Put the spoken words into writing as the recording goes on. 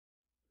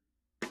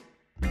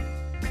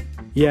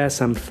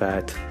Yes, I'm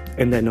fat,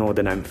 and I know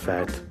that I'm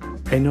fat.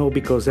 I know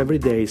because every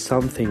day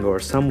something or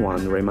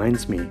someone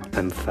reminds me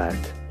I'm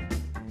fat.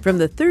 From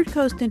the Third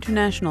Coast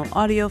International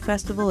Audio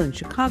Festival in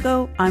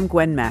Chicago, I'm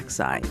Gwen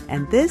Macsai,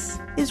 and this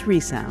is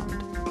Resound.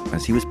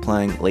 As he was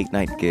playing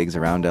late-night gigs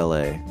around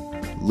L.A.,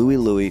 Louie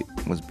Louie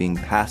was being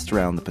passed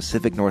around the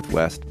Pacific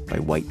Northwest by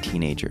white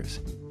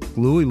teenagers.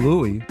 Louie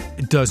Louie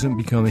doesn't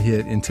become a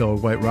hit until a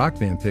white rock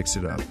band picks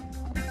it up.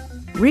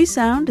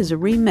 Resound is a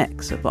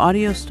remix of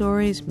audio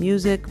stories,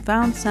 music,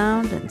 found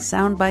sound, and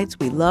sound bites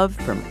we love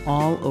from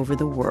all over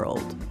the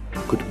world.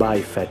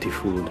 Goodbye, fatty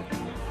food.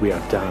 We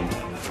are done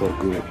for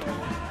good.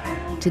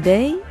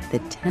 Today, the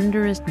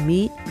tenderest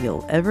meat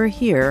you'll ever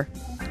hear,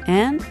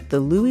 and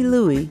the Louie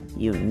Louie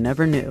you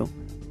never knew.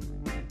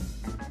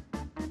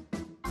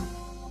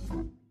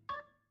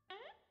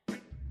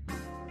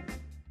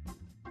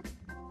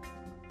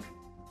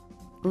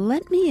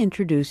 Let me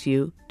introduce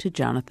you to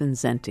Jonathan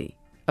Zenti,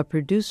 a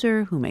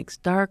producer who makes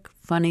dark,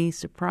 funny,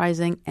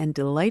 surprising, and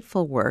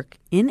delightful work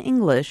in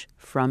English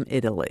from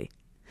Italy.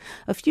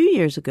 A few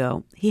years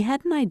ago, he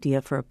had an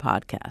idea for a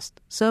podcast,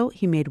 so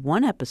he made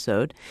one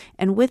episode,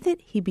 and with it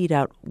he beat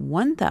out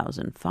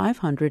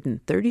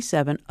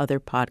 1,537 other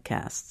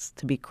podcasts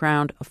to be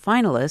crowned a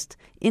finalist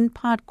in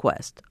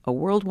PodQuest, a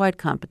worldwide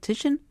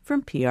competition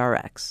from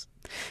PRX.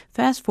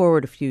 Fast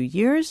forward a few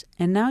years,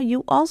 and now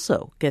you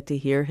also get to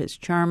hear his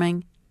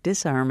charming,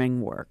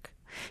 disarming work.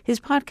 His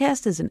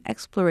podcast is an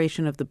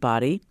exploration of the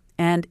body,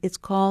 and it's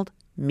called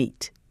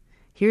Meat.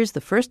 Here's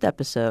the first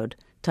episode,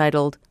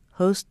 titled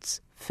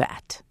Hosts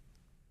Fat.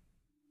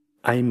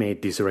 I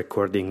made this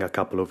recording a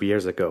couple of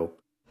years ago.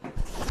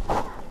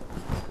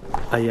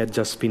 I had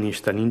just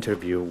finished an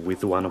interview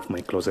with one of my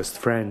closest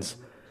friends,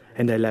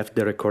 and I left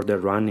the recorder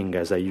running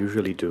as I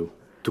usually do,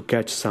 to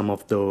catch some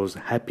of those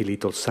happy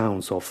little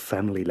sounds of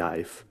family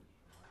life.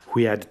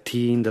 We had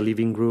tea in the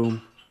living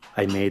room.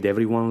 I made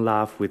everyone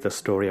laugh with a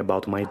story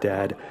about my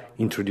dad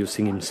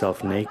introducing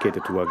himself naked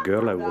to a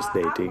girl I was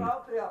dating.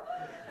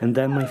 And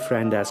then my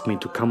friend asked me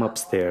to come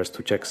upstairs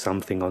to check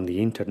something on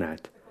the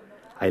internet.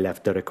 I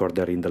left the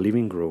recorder in the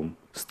living room,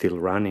 still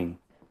running.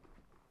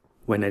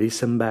 When I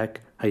listen back,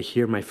 I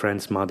hear my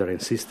friend's mother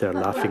and sister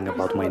laughing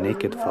about my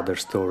naked father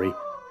story.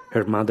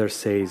 Her mother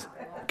says,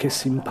 "Que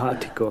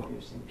simpatico,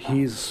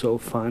 he is so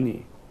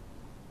funny."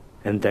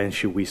 And then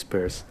she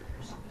whispers,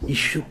 "You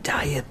should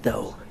diet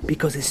though,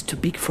 because it's too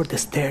big for the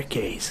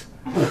staircase."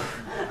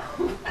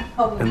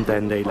 And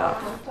then they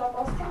laugh.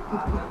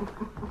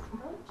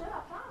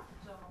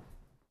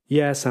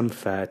 Yes, I'm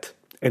fat,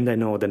 and I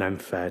know that I'm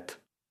fat.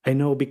 I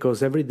know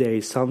because every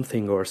day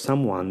something or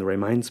someone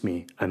reminds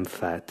me I'm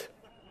fat.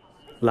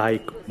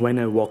 Like when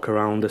I walk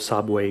around the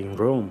subway in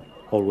Rome,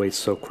 always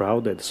so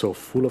crowded, so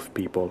full of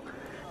people,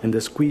 and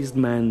the squeezed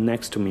man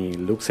next to me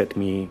looks at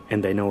me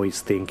and I know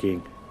he's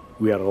thinking,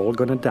 we are all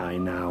gonna die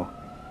now.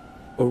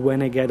 Or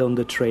when I get on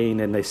the train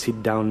and I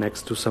sit down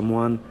next to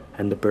someone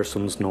and the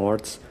person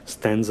snorts,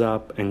 stands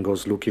up and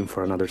goes looking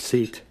for another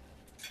seat.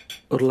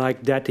 Or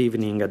like that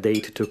evening a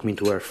date took me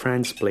to her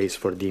friend's place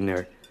for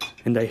dinner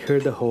and I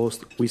heard the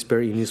host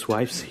whisper in his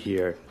wife's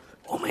ear,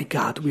 "Oh my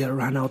God, we are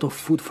run out of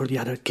food for the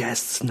other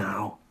guests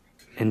now."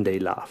 And they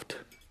laughed.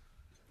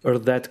 Or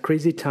that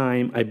crazy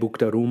time I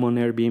booked a room on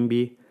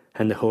Airbnb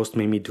and the host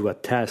made me do a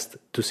test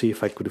to see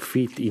if I could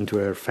fit into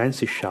her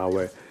fancy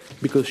shower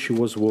because she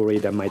was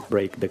worried I might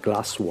break the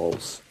glass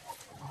walls.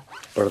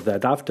 Or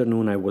that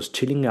afternoon I was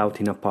chilling out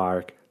in a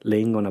park,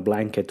 laying on a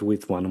blanket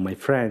with one of my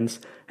friends,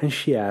 and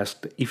she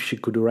asked if she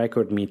could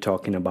record me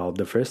talking about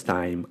the first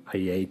time I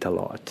ate a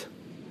lot.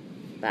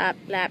 Blap,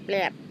 blap,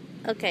 blap.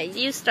 Okay,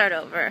 you start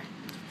over.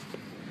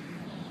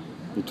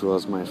 It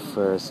was my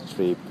first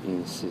trip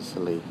in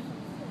Sicily.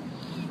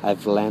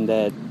 I've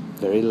landed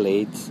very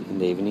late in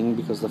the evening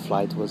because the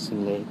flight was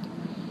in late.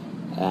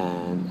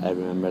 And I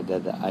remember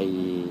that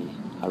I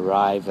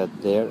arrived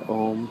at their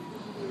home.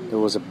 There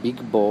was a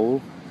big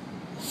bowl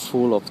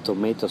full of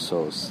tomato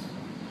sauce.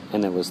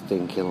 And I was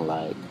thinking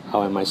like,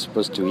 how am I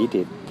supposed to eat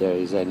it? There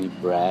is any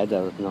bread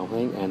or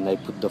nothing. And I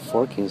put the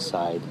fork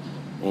inside.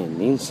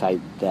 And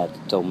inside that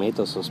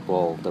tomato sauce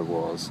bowl there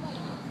was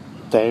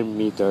 10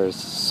 meters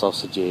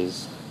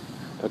sausages.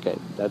 Okay,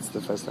 that's the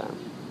first time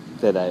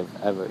that I've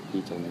ever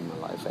eaten in my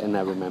life. And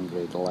I remember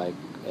it like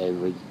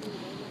every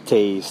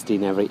taste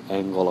in every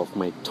angle of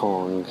my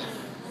tongue.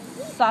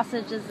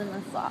 Sausages in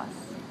the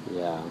sauce.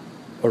 Yeah.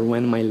 Or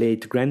when my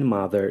late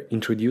grandmother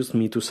introduced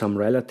me to some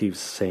relatives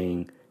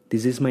saying,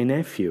 "This is my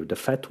nephew, the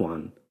fat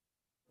one."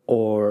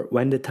 Or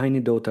when the tiny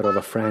daughter of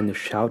a friend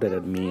shouted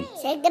at me,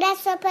 "Sei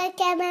grasso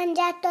perché hai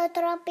mangiato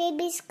troppi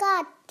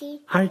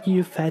biscotti." "Are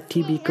you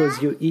fatty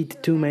because you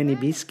eat too many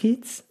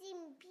biscuits?"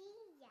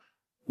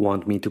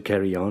 Want me to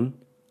carry on?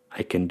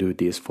 I can do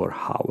this for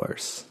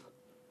hours.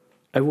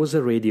 I was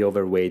already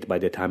overweight by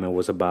the time I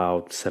was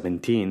about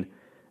 17,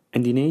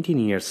 and in 18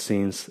 years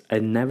since, I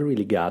never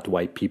really got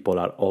why people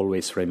are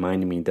always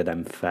reminding me that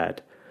I'm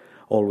fat,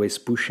 always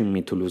pushing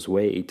me to lose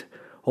weight,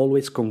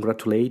 always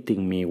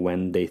congratulating me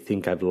when they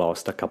think I've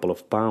lost a couple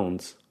of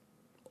pounds.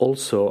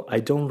 Also,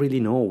 I don't really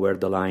know where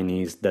the line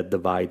is that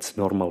divides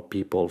normal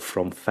people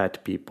from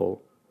fat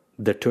people.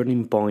 The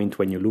turning point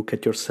when you look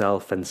at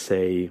yourself and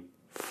say,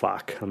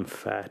 fuck, I'm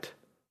fat.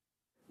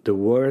 The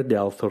World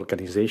Health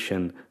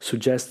Organization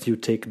suggests you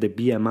take the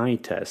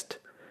BMI test.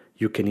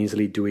 You can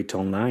easily do it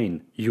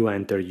online. You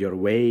enter your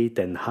weight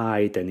and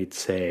height and it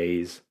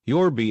says,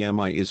 your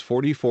BMI is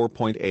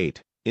 44.8,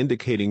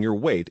 indicating your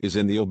weight is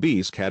in the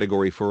obese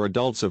category for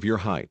adults of your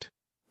height.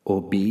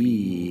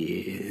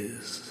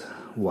 Obese.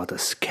 What a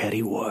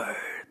scary word.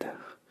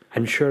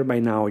 I'm sure by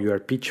now you are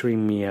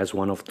picturing me as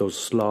one of those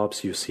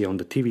slobs you see on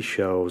the TV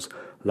shows,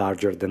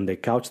 larger than the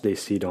couch they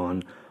sit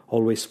on,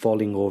 always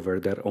falling over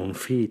their own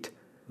feet.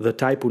 The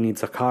type who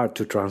needs a car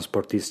to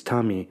transport his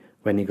tummy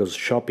when he goes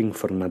shopping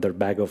for another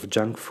bag of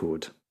junk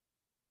food.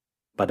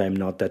 But I'm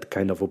not that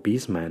kind of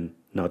obese man,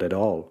 not at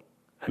all.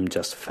 I'm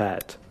just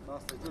fat.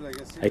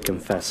 I can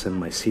fasten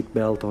my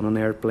seatbelt on an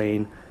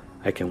airplane,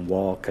 I can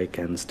walk, I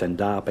can stand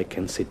up, I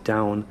can sit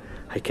down,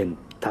 I can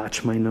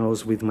touch my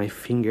nose with my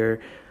finger.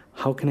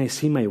 How can I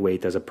see my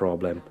weight as a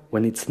problem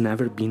when it's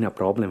never been a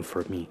problem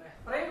for me?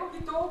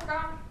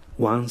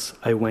 Once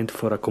I went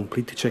for a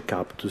complete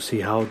checkup to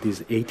see how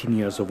these 18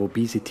 years of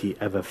obesity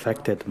have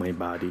affected my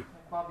body.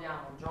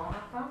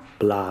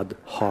 Blood,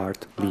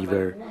 heart,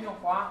 liver,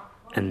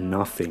 and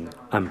nothing.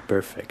 I'm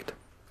perfect.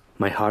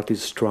 My heart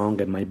is strong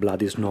and my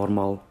blood is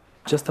normal.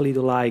 Just a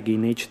little high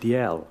in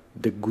HDL,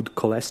 the good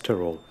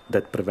cholesterol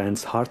that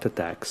prevents heart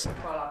attacks.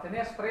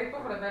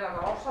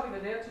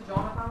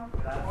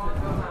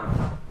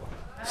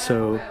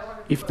 So,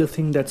 if the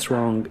thing that's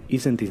wrong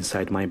isn't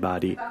inside my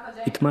body,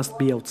 it must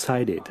be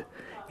outside it,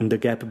 in the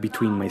gap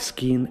between my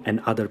skin and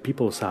other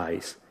people's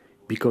eyes,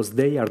 because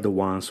they are the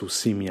ones who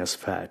see me as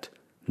fat,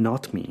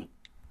 not me.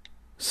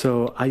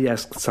 So I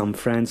asked some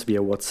friends via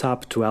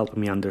WhatsApp to help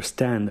me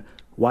understand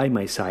why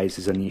my size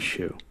is an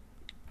issue.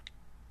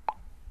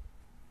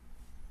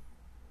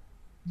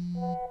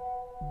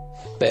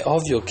 Beh,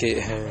 ovvio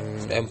che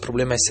è un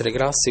problema essere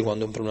grassi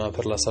quando è un problema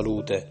per la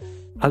salute.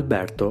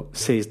 Alberto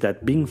says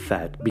that being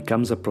fat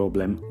becomes a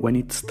problem when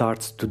it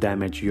starts to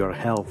damage your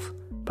health.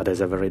 But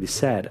as I've already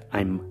said,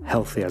 I'm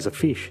healthy as a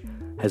fish,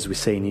 as we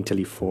say in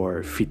Italy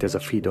for fit as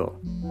a fiddle.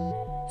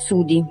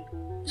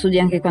 Sudi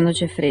anche quando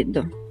c'è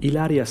freddo.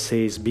 Ilaria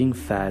says being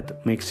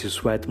fat makes you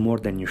sweat more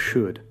than you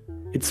should.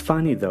 It's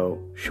funny though,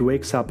 she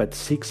wakes up at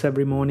 6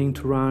 every morning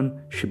to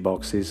run, she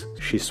boxes,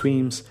 she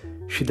swims,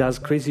 she does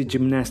crazy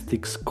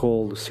gymnastics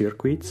called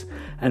circuits,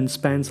 and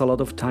spends a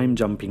lot of time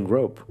jumping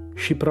rope.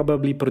 She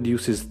probably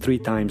produces 3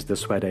 times the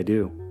sweat I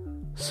do.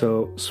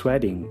 So,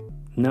 sweating,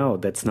 no,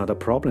 that's not a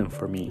problem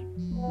for me.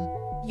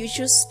 You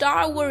should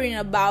start worrying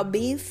about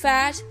being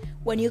fat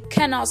when you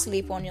cannot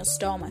sleep on your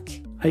stomach.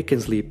 I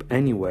can sleep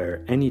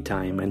anywhere,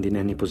 anytime, and in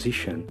any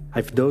position.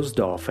 I've dozed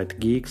off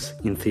at gigs,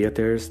 in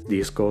theaters,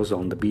 discos,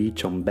 on the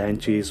beach, on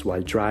benches,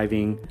 while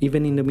driving,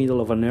 even in the middle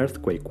of an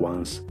earthquake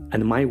once.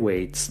 And my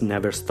weights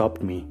never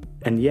stopped me.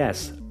 And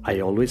yes,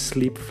 I always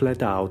sleep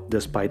flat out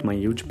despite my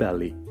huge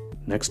belly.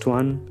 Next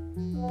one.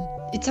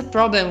 It's a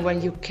problem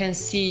when you can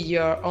see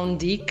your own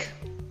dick,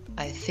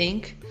 I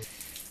think.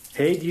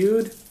 Hey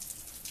dude,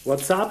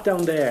 what's up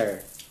down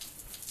there?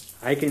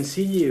 I can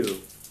see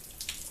you.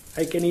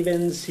 I can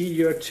even see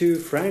your 2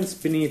 friends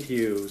beneath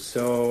you,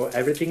 so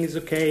everything is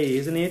okay,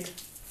 isn't it?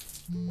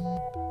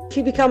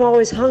 You become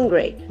always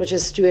hungry, which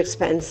is too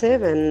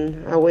expensive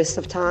and a waste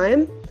of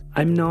time.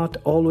 I'm not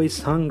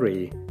always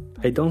hungry.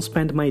 I don't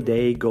spend my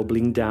day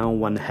gobbling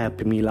down one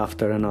Happy Meal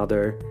after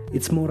another.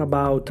 It's more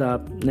about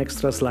an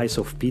extra slice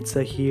of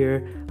pizza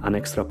here, an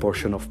extra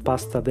portion of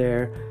pasta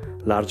there,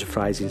 large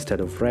fries instead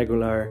of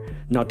regular,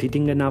 not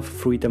eating enough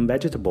fruit and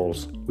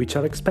vegetables, which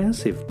are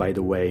expensive, by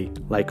the way,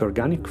 like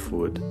organic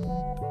food.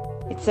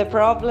 It's a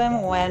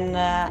problem when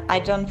I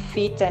don't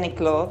fit any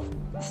clothes,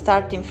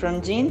 starting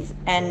from jeans,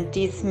 and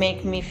this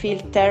makes me feel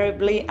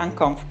terribly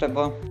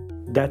uncomfortable.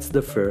 That's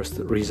the first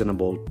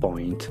reasonable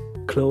point.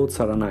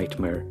 Clothes are a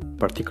nightmare,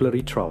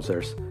 particularly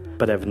trousers,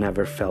 but I've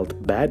never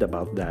felt bad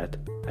about that.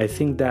 I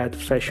think that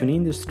fashion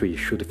industry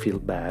should feel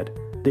bad.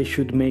 They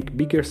should make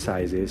bigger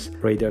sizes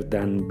rather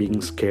than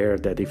being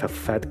scared that if a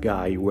fat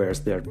guy wears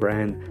their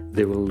brand,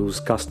 they will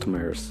lose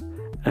customers.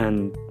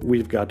 And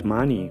we've got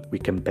money, we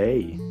can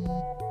pay.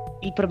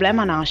 Il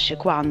problema nasce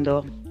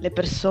quando le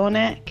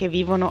persone che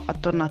vivono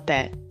attorno a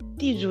te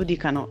ti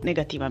giudicano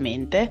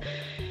negativamente.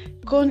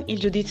 Con il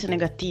giudizio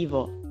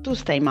negativo tu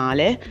stai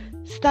male,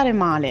 stare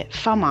male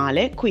fa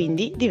male,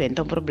 quindi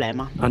diventa un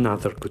problema.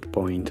 Another good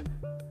point.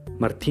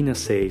 Martina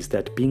says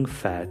that being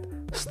fat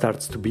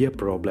starts to be a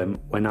problem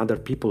when other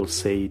people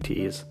say it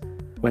is,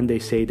 when they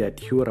say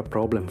that you are a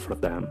problem for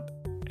them.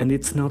 And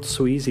it's not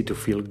so easy to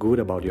feel good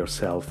about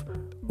yourself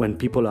when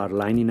people are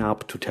lining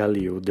up to tell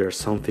you there's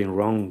something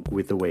wrong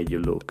with the way you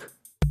look.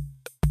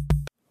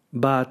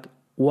 But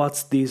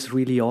what's this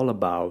really all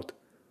about?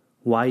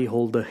 Why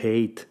all the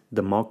hate,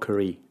 the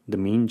mockery, the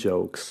mean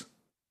jokes?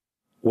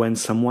 When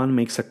someone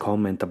makes a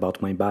comment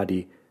about my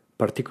body,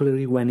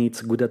 particularly when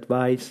it's good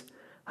advice,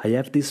 I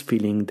have this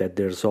feeling that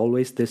there's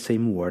always the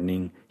same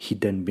warning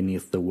hidden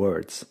beneath the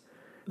words.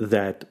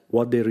 that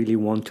what they really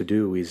want to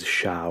do is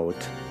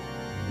shout,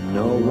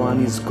 "No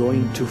one is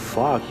going to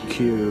fuck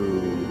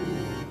you."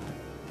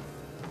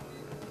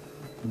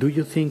 Do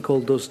you think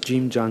all those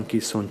gym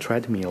junkies on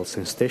treadmills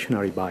and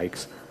stationary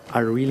bikes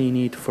are really in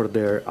it for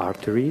their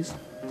arteries?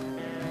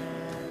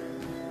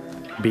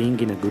 Being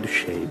in a good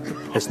shape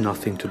has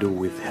nothing to do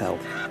with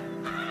health.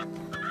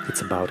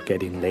 It's about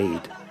getting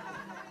laid.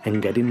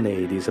 And getting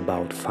laid is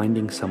about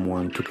finding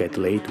someone to get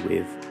laid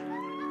with.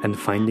 And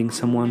finding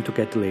someone to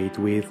get laid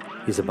with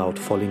is about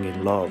falling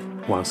in love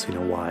once in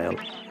a while.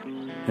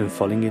 And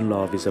falling in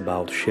love is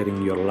about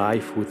sharing your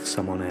life with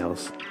someone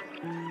else.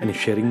 And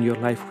sharing your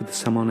life with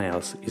someone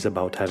else is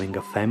about having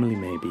a family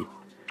maybe.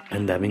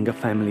 And having a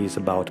family is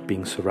about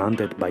being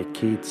surrounded by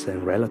kids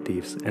and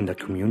relatives and a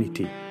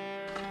community.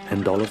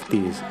 And all of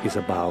this is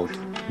about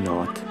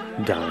not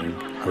dying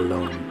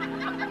alone.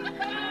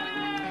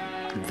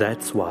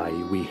 That's why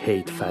we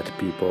hate fat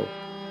people.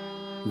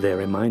 They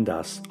remind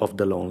us of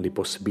the lonely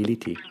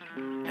possibility.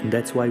 And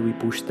that's why we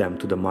push them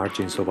to the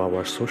margins of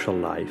our social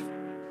life.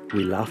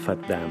 We laugh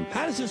at them.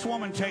 How does this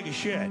woman take a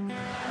shit?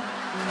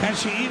 Can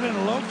she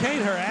even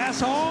locate her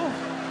asshole?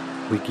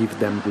 We give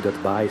them good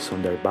advice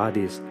on their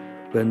bodies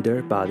when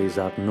their bodies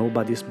are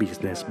nobody's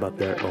business but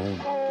their own.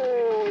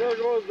 Oh, there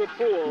goes the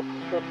pool.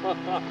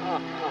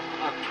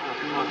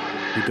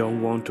 We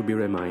don't want to be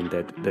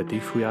reminded that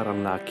if we are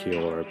unlucky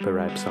or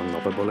perhaps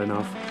unlovable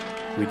enough,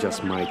 we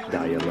just might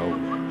die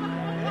alone.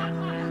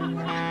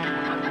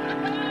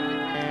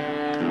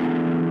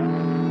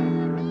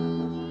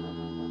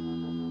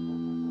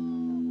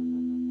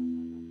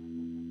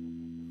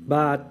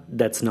 But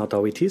that's not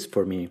how it is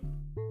for me.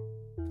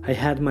 I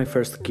had my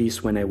first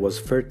kiss when I was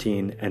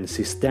 13, and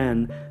since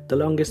then, the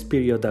longest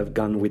period I've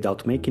gone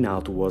without making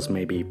out was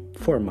maybe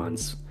 4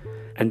 months.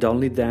 And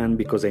only then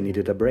because I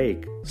needed a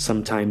break,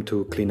 some time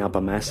to clean up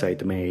a mess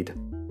I'd made.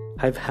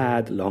 I've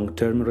had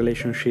long-term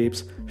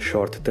relationships,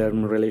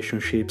 short-term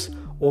relationships,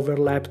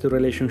 overlapped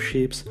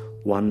relationships,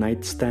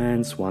 one-night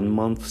stands,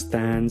 one-month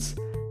stands,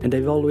 and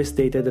I've always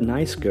dated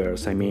nice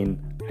girls. I mean,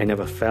 I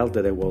never felt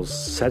that I was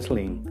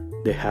settling.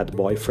 They had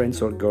boyfriends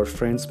or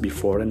girlfriends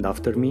before and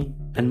after me,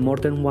 and more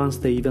than once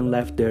they even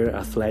left their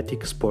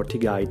athletic, sporty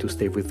guy to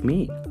stay with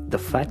me, the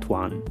fat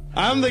one.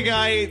 I'm the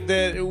guy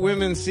that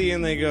women see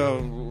and they go,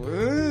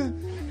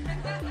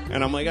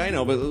 and I'm like, I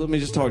know, but let me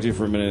just talk to you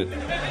for a minute.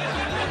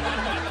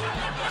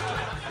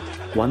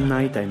 One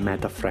night I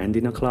met a friend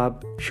in a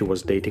club. She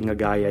was dating a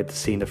guy I'd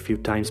seen a few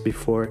times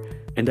before,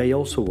 and I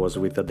also was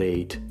with a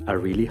date, a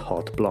really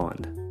hot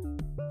blonde.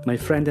 My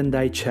friend and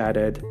I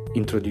chatted,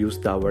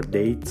 introduced our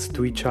dates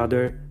to each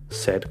other,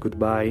 said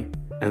goodbye,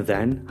 and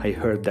then I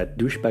heard that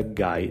douchebag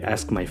guy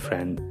ask my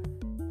friend,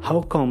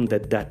 "How come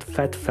that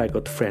fat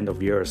faggot friend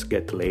of yours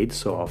get laid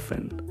so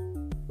often?"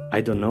 I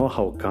don't know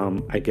how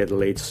come I get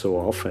laid so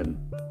often.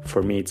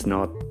 For me it's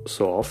not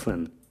so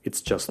often,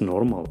 it's just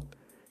normal.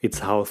 It's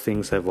how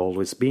things have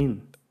always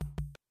been.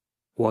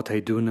 What I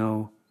do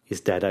know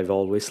is that I've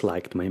always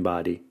liked my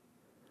body.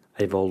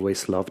 I've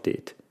always loved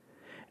it.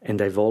 And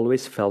I've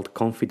always felt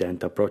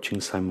confident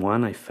approaching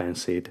someone I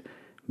fancied,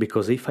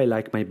 because if I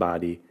like my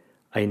body,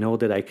 I know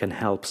that I can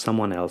help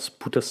someone else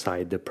put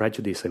aside the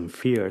prejudice and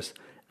fears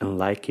and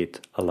like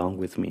it along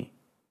with me.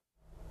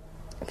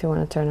 If you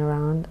want to turn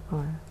around,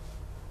 or...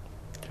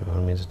 Do you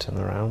want me to turn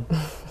around?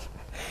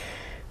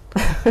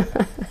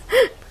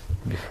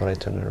 Before I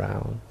turn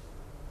around,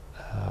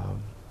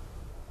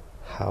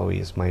 how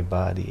is my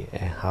body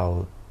and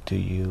how do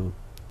you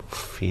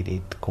feel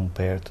it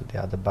compared to the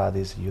other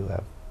bodies you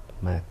have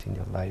met in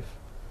your life?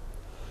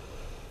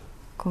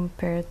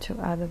 Compared to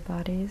other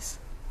bodies,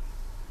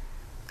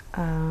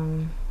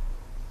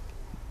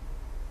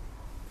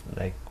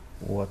 like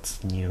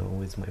what's new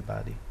with my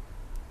body?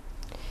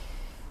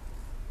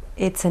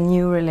 It's a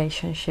new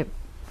relationship.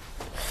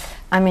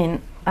 I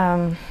mean,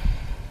 I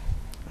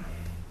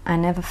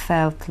never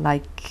felt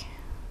like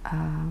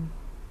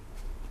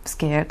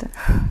scared,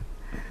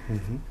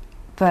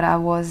 but I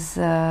was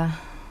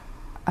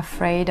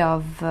afraid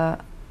of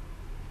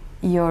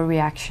your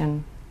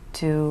reaction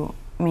to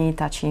me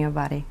touching your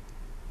body.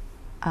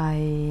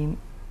 I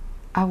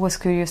was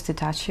curious to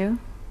touch you.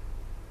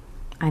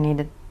 I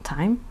needed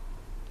time,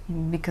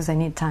 because I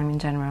need time in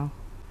general.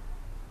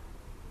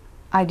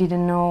 I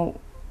didn't know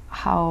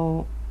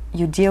how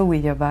you deal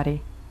with your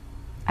body.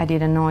 I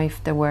didn't know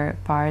if there were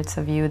parts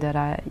of you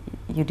that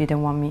you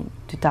didn't want me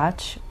to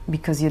touch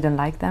because you didn't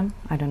like them.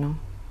 I don't know.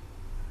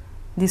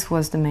 This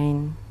was the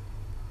main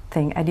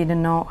thing. I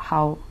didn't know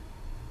how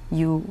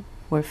you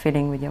were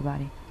feeling with your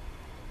body.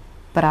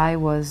 But I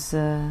was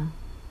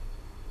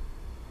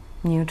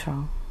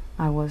neutral.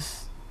 I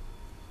was...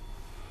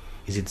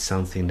 Is it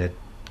something that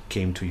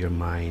came to your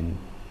mind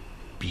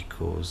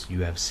because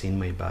you have seen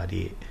my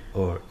body,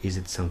 or is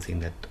it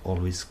something that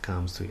always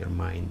comes to your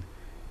mind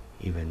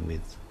even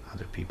with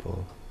other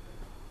people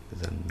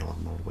with a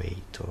normal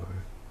weight, or...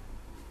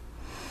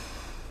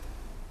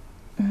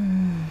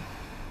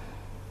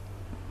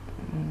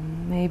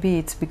 Maybe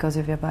it's because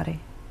of your body.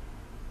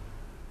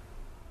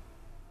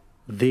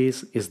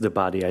 This is the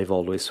body I've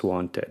always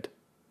wanted.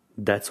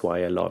 That's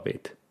why I love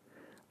it.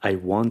 I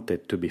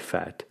wanted to be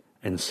fat,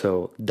 and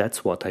so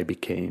that's what I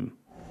became.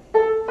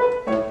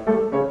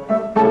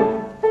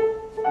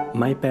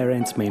 My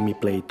parents made me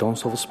play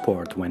tons of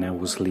sport when I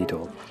was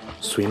little.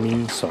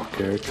 Swimming,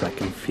 soccer,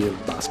 track and field,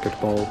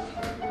 basketball.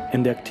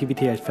 And the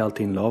activity I felt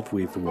in love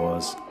with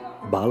was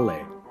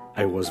ballet.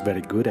 I was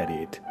very good at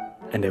it,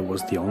 and I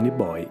was the only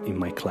boy in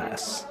my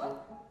class.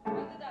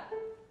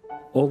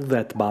 All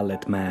that ballet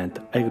meant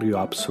I grew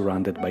up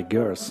surrounded by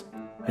girls.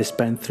 I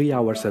spent 3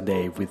 hours a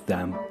day with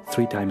them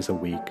 3 times a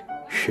week,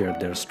 shared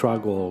their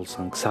struggles,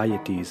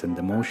 anxieties and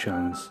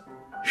emotions,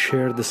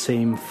 shared the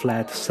same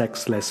flat,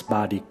 sexless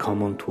body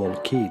common to all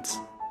kids.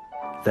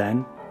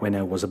 Then, when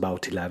I was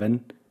about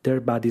 11, their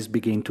bodies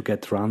began to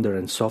get rounder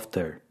and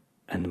softer,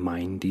 and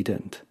mine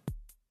didn't.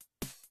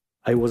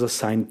 I was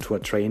assigned to a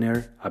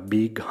trainer, a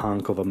big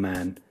hunk of a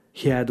man.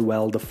 He had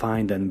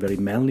well-defined and very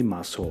manly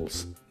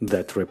muscles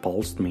that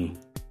repulsed me.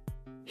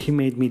 He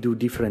made me do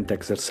different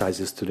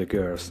exercises to the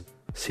girls,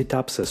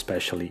 sit-ups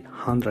especially,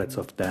 hundreds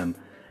of them,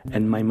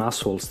 and my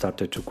muscles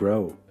started to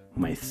grow.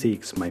 My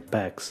thighs, my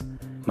pecs,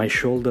 my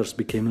shoulders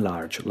became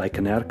large, like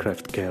an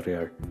aircraft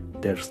carrier.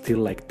 They're still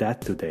like that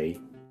today.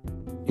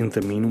 In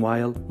the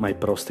meanwhile, my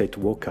prostate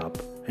woke up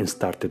and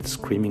started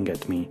screaming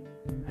at me.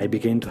 I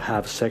began to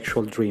have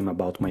sexual dreams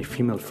about my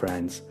female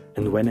friends,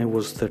 and when I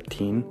was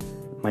 13,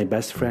 my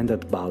best friend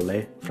at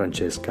ballet,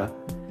 Francesca,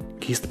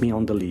 kissed me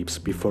on the lips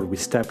before we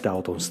stepped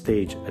out on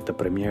stage at the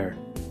premiere.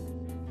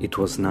 It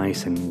was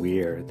nice and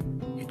weird.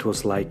 It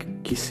was like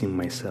kissing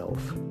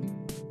myself.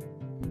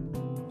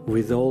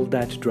 With all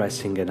that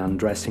dressing and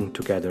undressing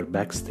together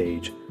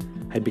backstage,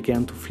 I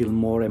began to feel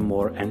more and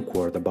more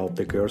awkward about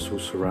the girls who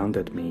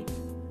surrounded me.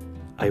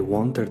 I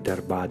wanted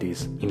their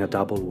bodies in a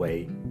double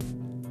way.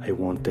 I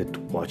wanted to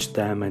watch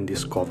them and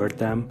discover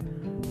them,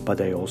 but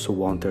I also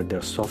wanted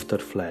their softer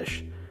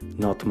flesh,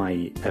 not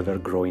my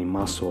ever-growing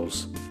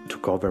muscles, to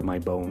cover my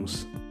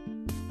bones.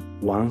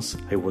 Once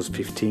I was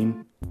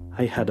 15,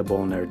 I had a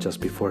boner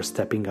just before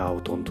stepping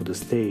out onto the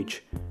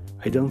stage.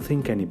 I don't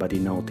think anybody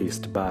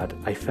noticed, but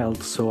I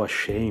felt so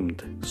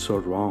ashamed, so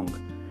wrong,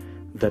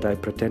 that I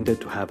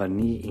pretended to have a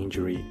knee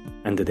injury,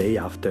 and the day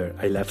after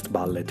I left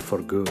ballet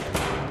for good.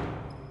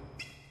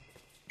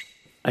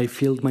 I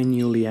filled my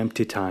newly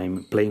empty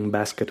time playing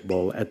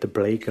basketball at the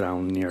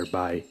playground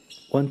nearby.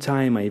 One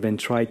time I even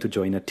tried to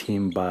join a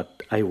team,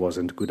 but I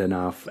wasn't good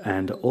enough,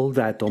 and all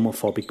that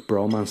homophobic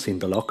bromance in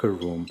the locker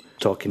room,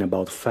 talking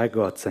about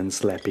faggots and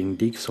slapping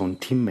dicks on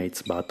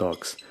teammates'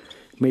 buttocks,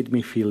 made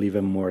me feel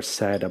even more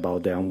sad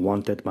about the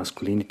unwanted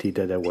masculinity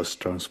that I was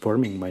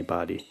transforming my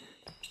body.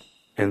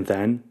 And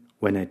then,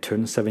 when I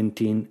turned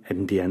 17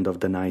 at the end of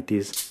the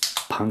 90s,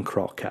 punk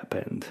rock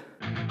happened.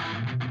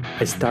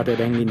 I started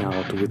hanging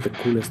out with the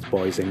coolest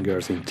boys and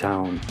girls in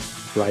town,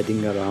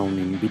 riding around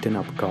in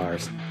beaten-up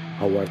cars,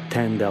 our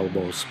tanned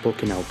elbows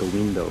poking out the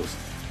windows.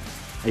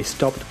 I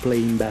stopped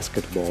playing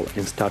basketball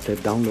and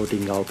started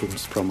downloading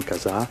albums from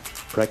Kazaa,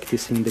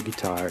 practicing the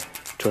guitar,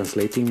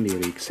 translating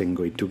lyrics and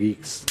going to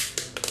gigs.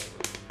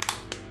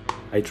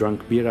 I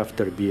drank beer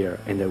after beer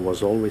and I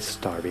was always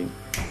starving.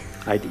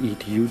 I'd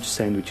eat huge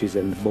sandwiches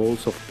and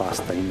bowls of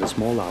pasta in the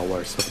small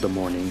hours of the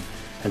morning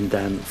and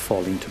then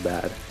fall into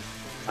bed.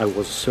 I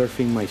was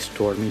surfing my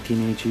stormy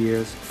teenage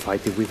years,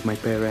 fighting with my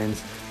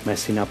parents,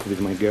 messing up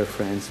with my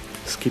girlfriends,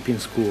 skipping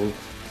school,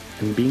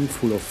 and being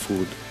full of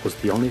food was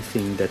the only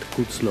thing that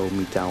could slow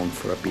me down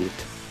for a bit.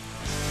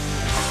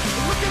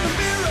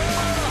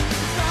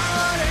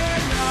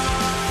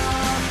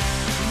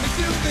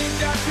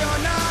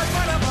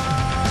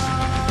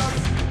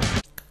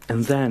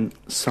 And then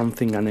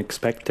something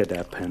unexpected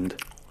happened.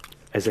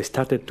 As I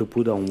started to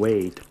put on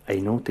weight, I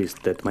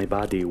noticed that my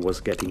body was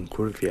getting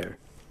curvier.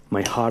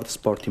 My hard,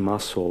 sporty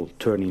muscle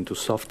turned into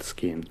soft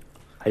skin.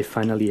 I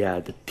finally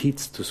had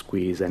tits to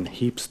squeeze and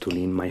hips to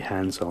lean my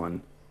hands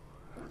on.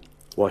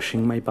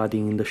 Washing my body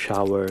in the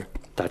shower,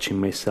 touching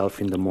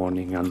myself in the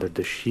morning under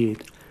the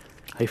sheet,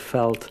 I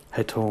felt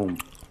at home,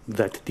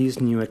 that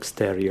this new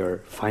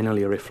exterior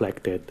finally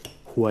reflected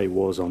who I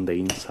was on the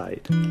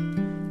inside.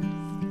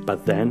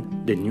 But then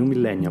the new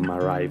millennium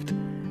arrived.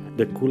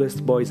 The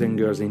coolest boys and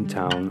girls in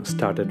town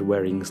started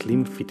wearing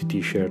slim-fit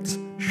t-shirts,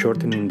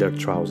 shortening their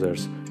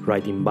trousers,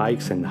 riding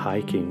bikes and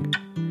hiking.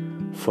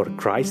 For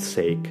Christ's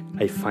sake,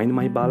 I find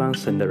my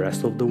balance and the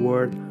rest of the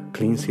world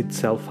cleans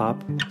itself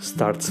up,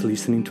 starts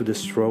listening to the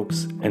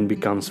Strokes and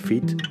becomes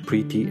fit,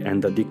 pretty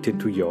and addicted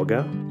to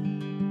yoga?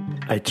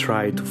 I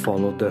tried to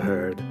follow the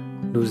herd,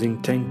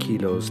 losing 10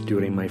 kilos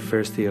during my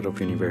first year of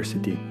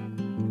university,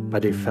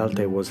 but I felt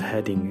I was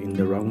heading in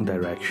the wrong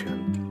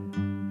direction.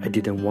 I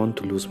didn't want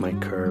to lose my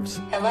curves.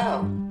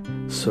 Hello.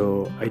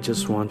 So I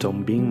just went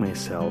on being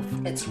myself.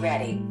 It's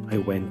ready. I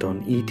went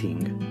on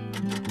eating.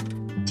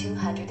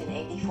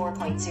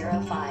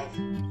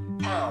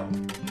 284.05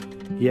 pound.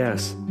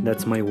 Yes,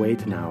 that's my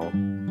weight now.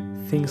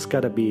 Things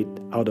got a bit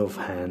out of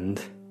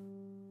hand.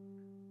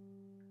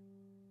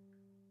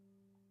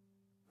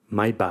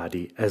 My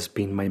body has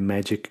been my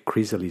magic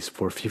chrysalis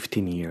for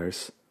 15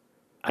 years.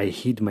 I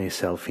hid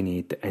myself in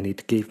it, and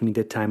it gave me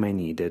the time I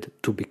needed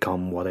to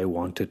become what I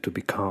wanted to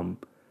become,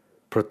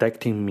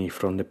 protecting me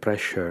from the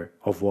pressure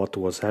of what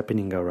was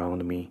happening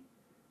around me.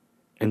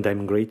 And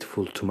I'm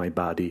grateful to my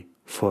body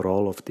for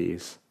all of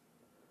this.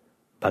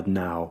 But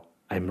now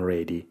I'm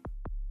ready.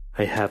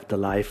 I have the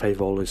life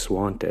I've always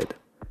wanted.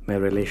 My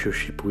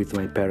relationship with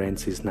my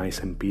parents is nice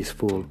and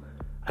peaceful.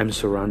 I'm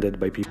surrounded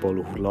by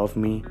people who love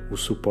me, who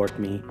support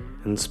me,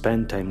 and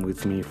spend time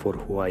with me for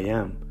who I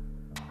am.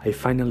 I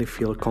finally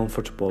feel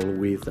comfortable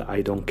with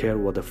I don't care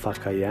what the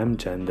fuck I am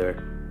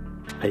gender.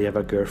 I have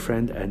a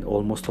girlfriend and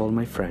almost all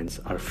my friends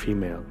are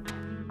female.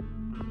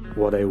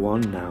 What I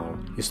want now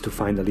is to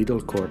find a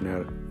little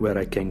corner where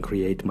I can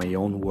create my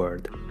own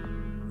world,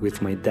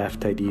 with my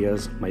daft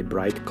ideas, my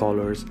bright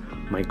colors,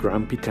 my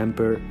grumpy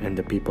temper, and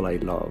the people I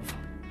love.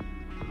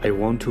 I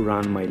want to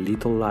run my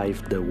little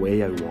life the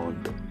way I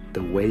want,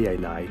 the way I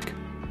like.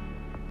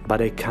 But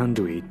I can't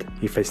do it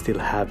if I still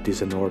have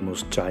this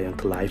enormous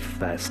giant life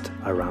vest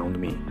around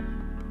me.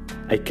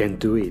 I can't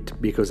do it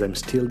because I'm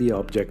still the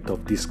object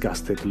of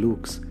disgusted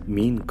looks,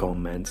 mean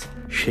comments,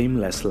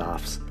 shameless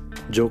laughs,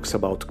 jokes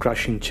about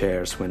crushing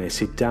chairs when I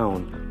sit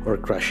down or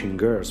crushing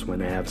girls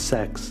when I have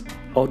sex,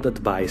 odd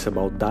advice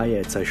about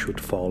diets I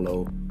should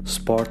follow,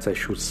 sports I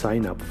should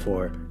sign up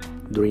for,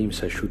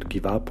 dreams I should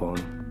give up on.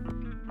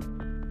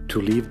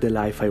 To live the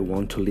life I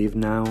want to live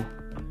now,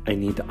 I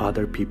need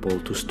other people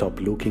to stop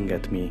looking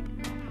at me.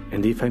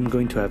 And if I'm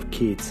going to have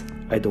kids,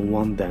 I don't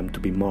want them to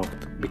be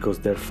mocked because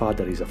their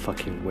father is a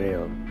fucking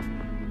whale.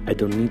 I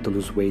don't need to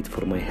lose weight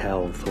for my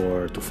health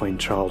or to find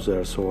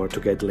trousers or to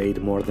get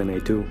laid more than I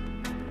do.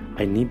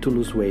 I need to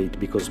lose weight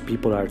because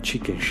people are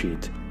chicken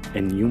shit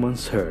and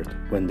humans hurt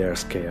when they're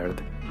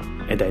scared.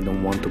 And I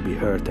don't want to be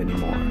hurt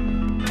anymore.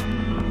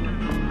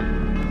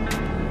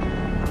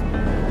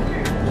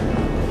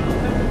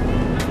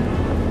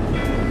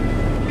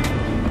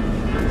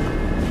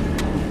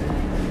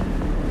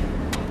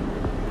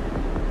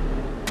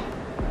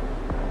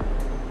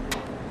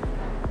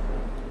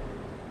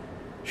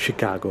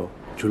 Chicago,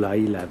 July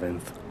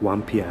 11th,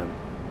 1 p.m.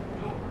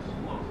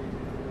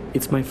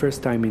 It's my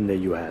first time in the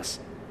US.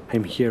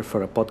 I'm here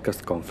for a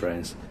podcast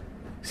conference.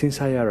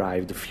 Since I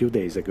arrived a few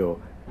days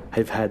ago,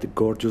 I've had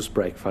gorgeous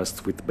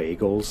breakfasts with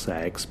bagels,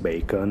 eggs,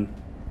 bacon.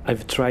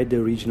 I've tried the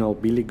original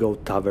Billy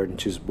Goat Tavern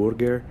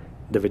cheeseburger,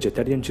 the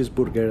vegetarian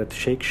cheeseburger at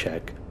Shake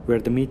Shack,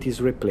 where the meat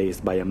is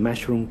replaced by a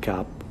mushroom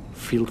cup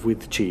filled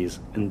with cheese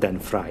and then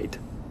fried.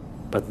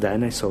 But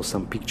then I saw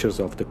some pictures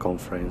of the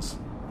conference.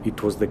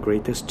 It was the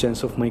greatest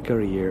chance of my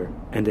career,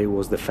 and I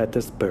was the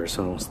fattest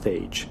person on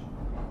stage.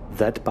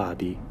 That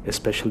body,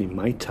 especially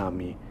my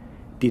tummy,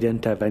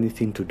 didn't have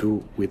anything to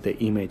do with the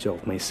image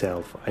of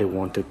myself I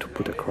wanted to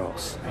put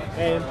across.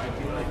 Hey,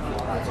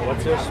 so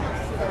what's your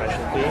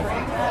specialty?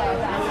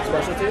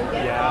 Specialty?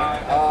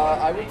 Yeah.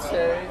 I would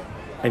say...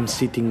 I'm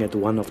sitting at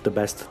one of the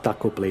best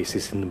taco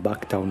places in the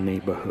Bucktown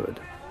neighborhood.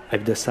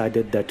 I've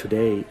decided that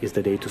today is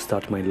the day to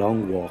start my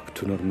long walk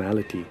to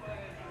normality.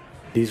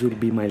 This will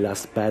be my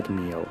last bad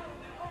meal.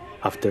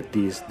 After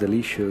this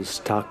delicious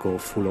taco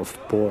full of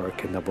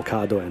pork and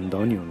avocado and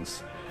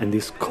onions, and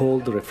this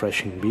cold,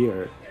 refreshing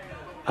beer,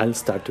 I'll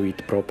start to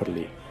eat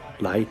properly,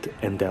 light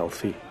and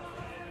healthy.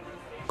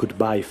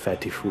 Goodbye,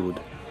 fatty food.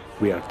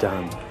 We are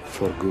done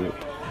for good.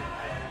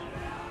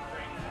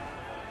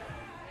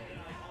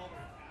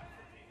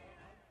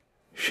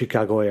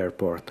 Chicago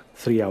Airport,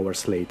 3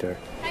 hours later.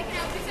 Hi, can I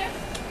help you, sir?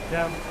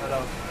 Yeah,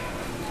 hello.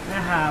 I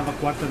have a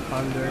quarter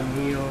pounder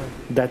meal.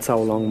 That's how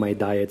long my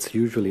diets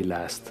usually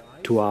last.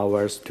 2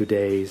 hours, 2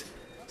 days,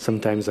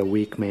 sometimes a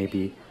week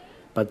maybe.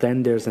 But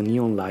then there's a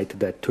neon light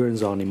that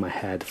turns on in my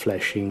head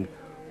flashing,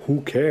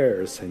 "Who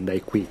cares?" and I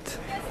quit.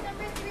 That's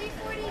number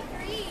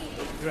 343.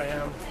 Here I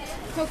am.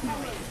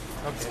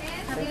 Okay,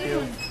 thank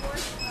you.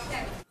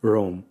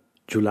 Rome,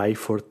 July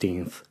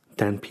 14th,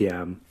 10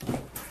 p.m.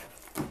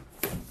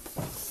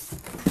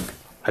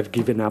 I've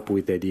given up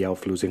with the idea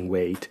of losing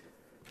weight.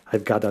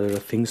 I've got other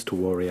things to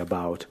worry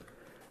about.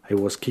 I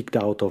was kicked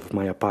out of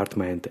my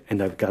apartment and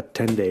I've got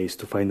 10 days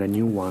to find a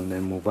new one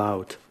and move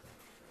out.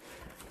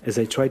 As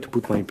I try to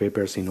put my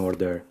papers in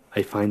order,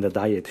 I find a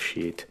diet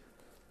sheet.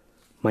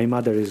 My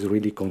mother is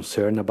really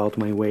concerned about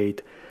my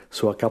weight,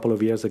 so a couple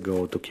of years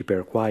ago, to keep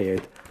her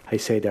quiet, I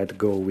said I'd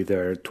go with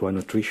her to a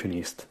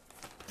nutritionist.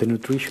 The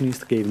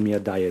nutritionist gave me a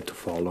diet to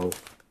follow.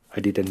 I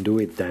didn't do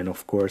it then,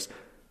 of course,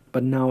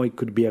 but now it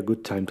could be a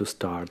good time to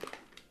start.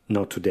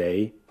 Not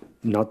today,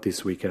 not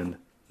this weekend.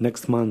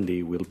 Next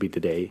Monday will be the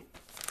day.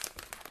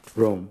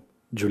 Rome,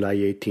 July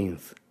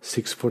 18th,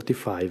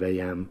 6:45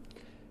 a.m.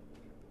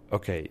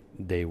 Okay,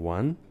 day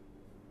 1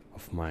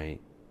 of my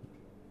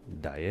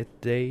diet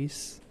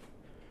days.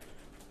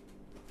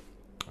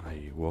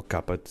 I woke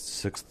up at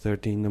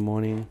 6:30 in the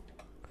morning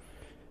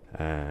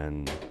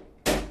and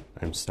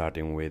I'm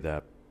starting with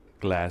a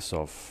glass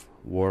of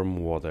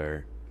warm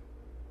water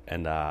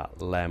and a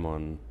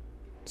lemon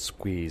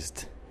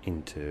squeezed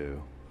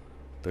into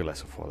the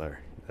glass of water.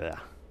 Yeah.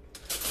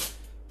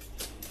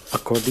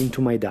 According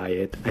to my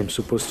diet, I'm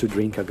supposed to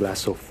drink a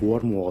glass of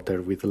warm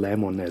water with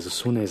lemon as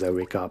soon as I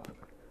wake up.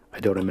 I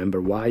don't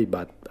remember why,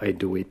 but I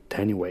do it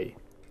anyway.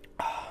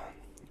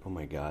 Oh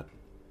my god.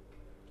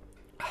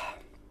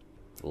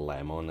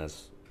 Lemon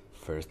as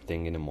first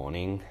thing in the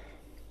morning.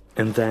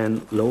 And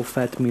then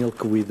low-fat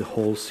milk with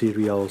whole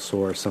cereals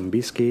or some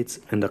biscuits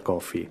and a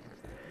coffee.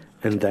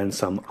 And then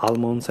some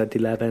almonds at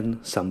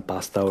 11, some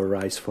pasta or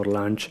rice for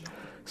lunch,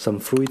 some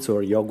fruits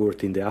or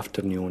yogurt in the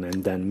afternoon,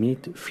 and then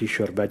meat,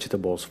 fish or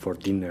vegetables for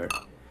dinner.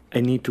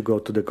 I need to go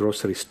to the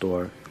grocery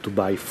store to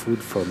buy food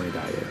for my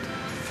diet.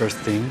 First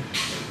thing,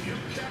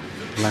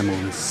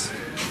 lemons,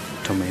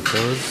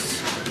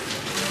 tomatoes,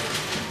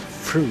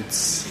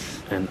 fruits.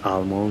 And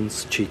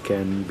almonds,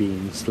 chicken,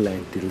 beans,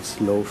 lentils,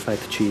 low-fat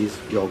cheese,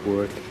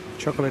 yogurt.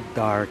 Chocolate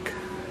dark,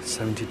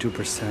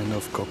 72%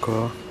 of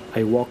cocoa.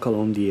 I walk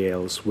along the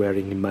aisles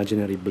wearing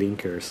imaginary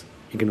blinkers,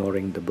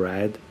 ignoring the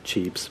bread,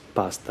 chips,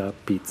 pasta,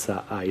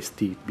 pizza, iced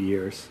tea,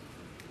 beers.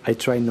 I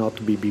try not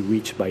to be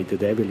bewitched by the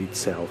devil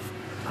itself,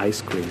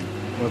 ice cream.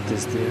 What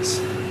is this?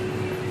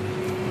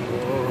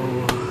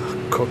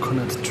 Oh,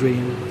 coconut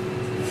dream.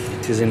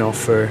 It is in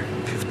offer,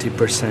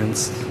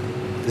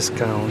 50%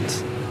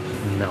 discount.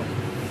 No.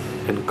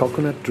 And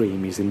Coconut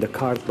Dream is in the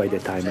cart by the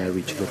time I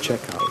reach the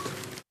checkout.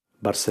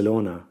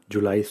 Barcelona,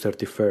 July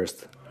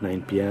 31st,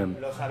 9 p.m.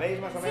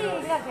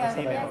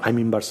 I'm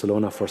in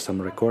Barcelona for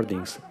some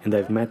recordings, and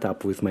I've met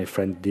up with my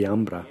friend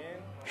Diambra.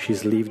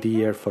 She's lived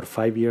here for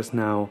 5 years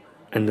now,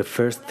 and the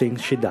first thing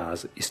she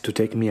does is to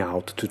take me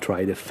out to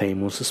try the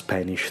famous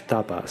Spanish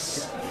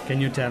tapas. Can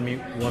you tell me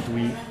what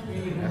we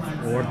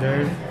have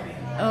ordered?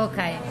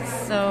 Okay,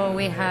 so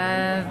we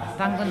have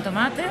pan con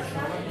tomate,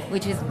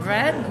 which is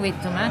bread with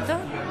tomato.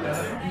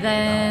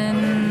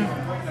 Then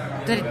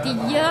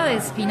tortilla de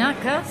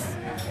espinacas,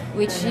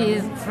 which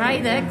is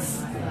fried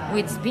eggs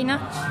with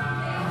spinach.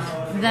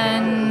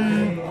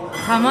 Then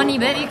jamón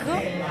ibérico,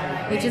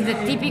 which is the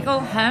typical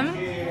ham.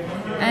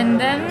 And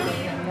then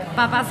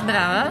papas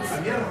bravas,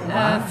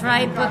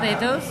 fried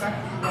potatoes.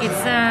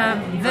 It's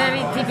a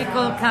very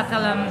typical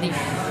Catalan dish.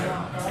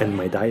 And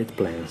my diet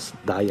plans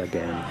die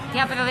again. Te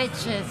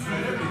aproveches.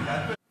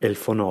 El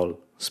Fonol,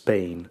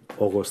 Spain,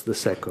 August the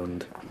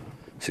 2nd.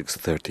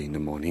 6:30 in the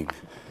morning.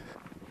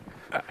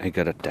 I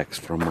got a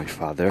text from my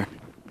father.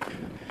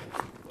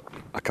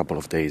 A couple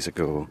of days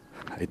ago,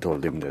 I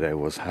told him that I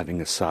was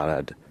having a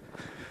salad,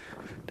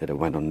 that I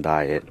went on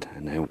diet,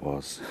 and I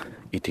was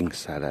eating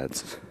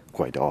salads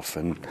quite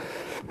often.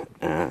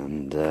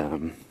 And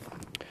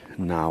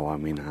now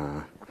I'm in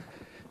a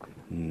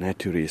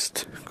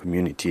naturist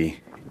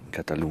community in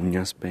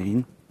Catalonia,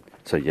 Spain.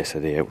 So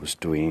yesterday I was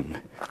doing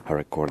a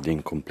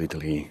recording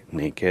completely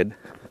naked.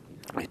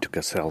 I took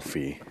a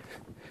selfie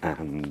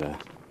and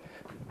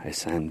I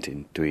sent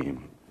it to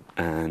him.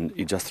 And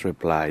he just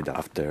replied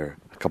after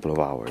a couple of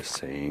hours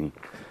saying,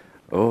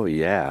 "Oh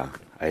yeah,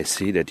 I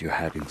see that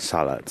you're having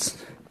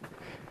salads."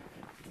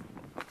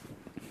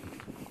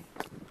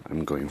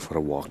 I'm going for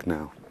a walk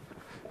now.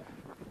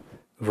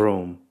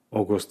 Rome,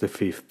 August the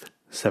 5th,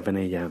 7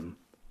 a.m.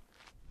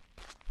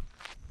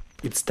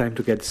 It's time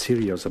to get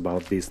serious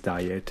about this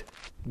diet.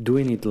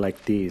 Doing it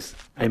like this,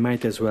 I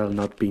might as well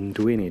not be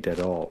doing it at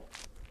all.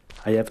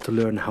 I have to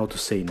learn how to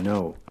say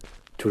no,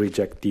 to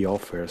reject the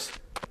offers,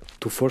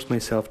 to force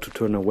myself to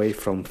turn away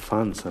from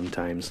fun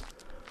sometimes.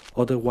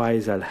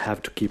 Otherwise, I'll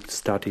have to keep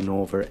starting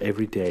over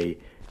every day,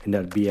 and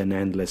that'll be an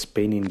endless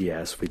pain in the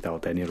ass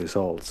without any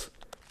results.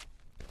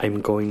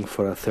 I'm going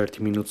for a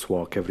 30 minutes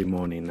walk every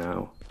morning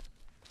now.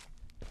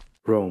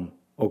 Rome,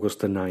 August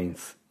the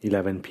 9th,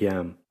 11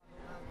 p.m.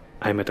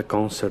 I'm at a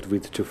concert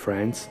with two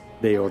friends.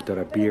 They order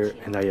a beer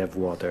and I have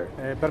water.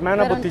 Per me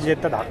una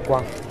bottiglietta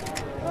d'acqua.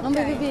 Non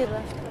bevi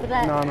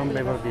birra? No, non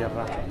bevo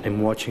birra.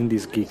 I'm watching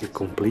this gig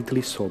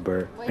completely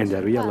sober and I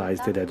realize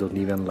that I don't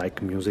even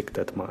like music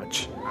that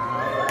much.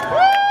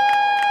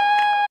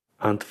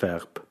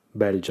 Antwerp,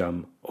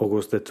 Belgium,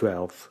 August the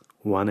 12th,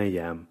 1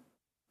 a.m.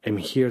 I'm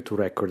here to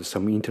record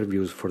some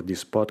interviews for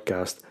this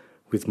podcast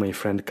with my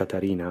friend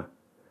Katarina.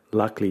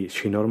 Luckily,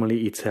 she normally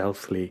eats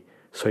healthily,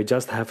 so I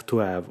just have to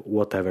have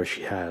whatever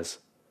she has.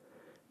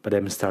 But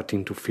I'm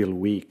starting to feel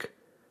weak.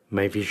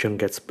 My vision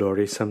gets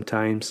blurry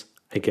sometimes,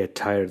 I get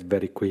tired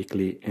very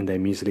quickly and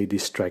I'm easily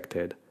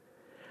distracted.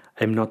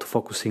 I'm not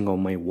focusing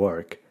on my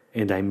work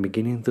and I'm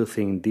beginning to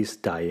think this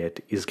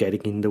diet is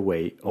getting in the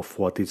way of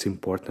what is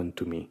important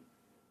to me.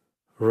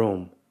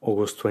 Rome,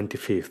 August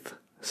 25th,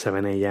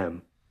 7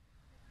 a.m.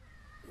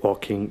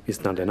 Walking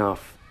is not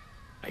enough.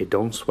 I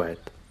don't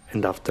sweat,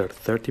 and after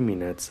 30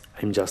 minutes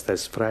I'm just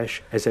as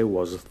fresh as I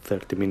was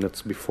 30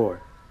 minutes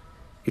before.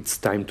 It's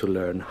time to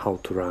learn how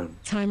to run.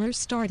 Timer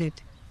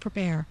started.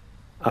 Prepare.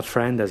 A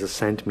friend has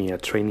sent me a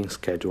training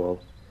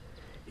schedule.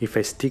 If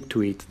I stick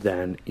to it,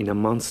 then in a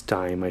month's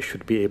time I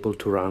should be able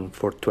to run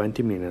for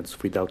 20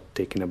 minutes without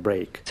taking a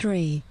break.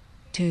 3,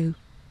 2,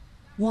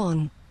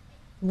 1.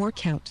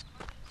 Workout.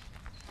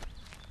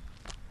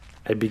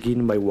 I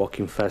begin by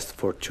walking fast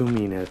for 2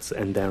 minutes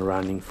and then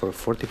running for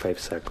 45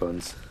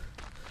 seconds.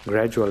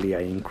 Gradually I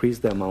increase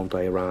the amount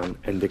I run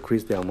and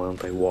decrease the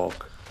amount I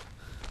walk.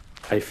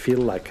 I feel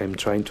like I'm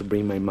trying to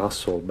bring my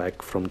muscle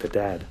back from the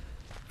dead.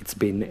 It's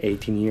been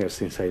 18 years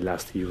since I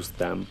last used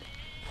them.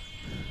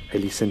 I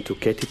listen to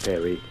Katy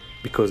Perry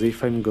because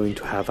if I'm going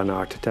to have an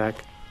heart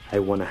attack, I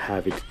want to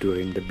have it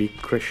during the big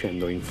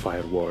crescendo in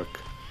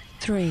Firework.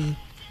 3,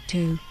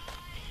 2,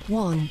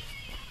 1.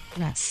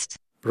 Rest.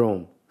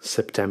 Rome,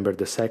 September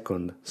the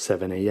 2nd,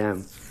 7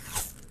 a.m.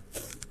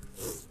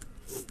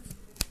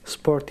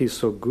 Sport is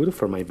so good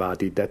for my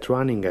body that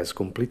running has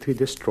completely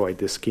destroyed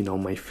the skin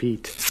on my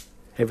feet.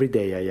 Every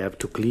day I have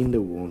to clean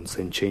the wounds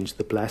and change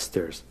the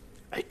plasters.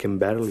 I can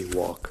barely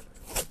walk.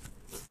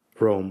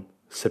 Rome,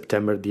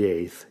 September the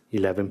 8th,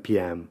 11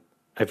 p.m.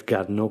 I've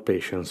got no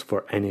patience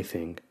for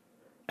anything.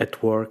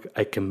 At work,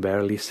 I can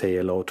barely say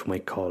hello to my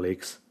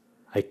colleagues.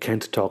 I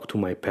can't talk to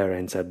my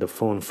parents at the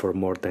phone for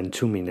more than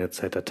 2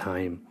 minutes at a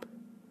time.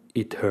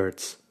 It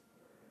hurts.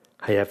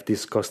 I have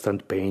this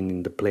constant pain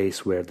in the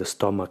place where the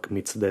stomach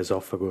meets the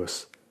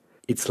esophagus.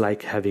 It's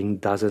like having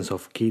dozens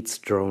of kids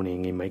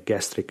drowning in my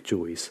gastric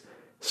juice,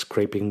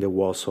 scraping the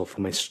walls of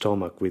my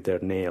stomach with their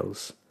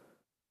nails.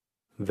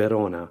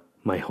 Verona,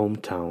 my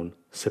hometown,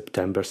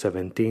 September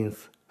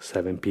 17th,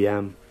 7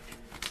 p.m.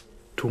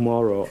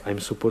 Tomorrow I'm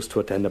supposed to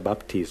attend a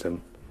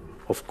baptism.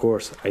 Of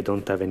course, I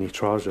don't have any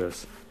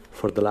trousers.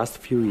 For the last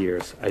few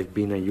years, I've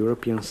been a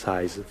European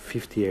size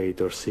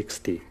 58 or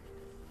 60.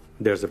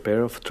 There's a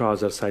pair of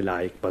trousers I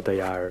like, but they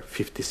are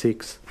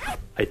 56.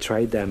 I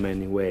tried them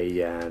anyway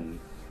and...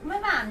 Come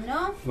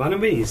vanno? Vanno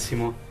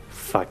benissimo.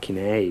 Fucking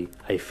A,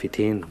 I fit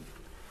in.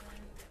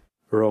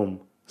 Rome,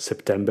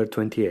 September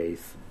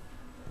 28th.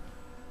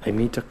 I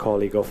meet a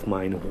colleague of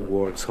mine who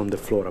works on the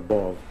floor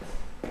above.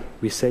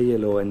 We say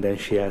hello and then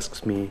she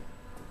asks me,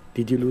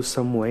 "Did you lose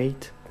some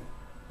weight?"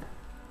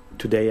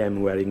 Today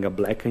I'm wearing a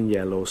black and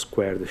yellow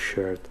squared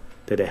shirt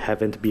that I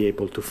haven't been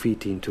able to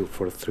fit into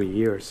for 3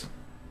 years.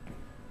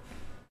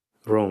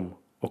 Rome,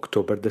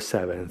 October the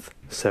 7th,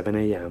 7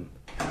 a.m.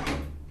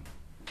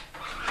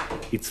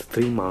 It's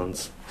 3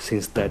 months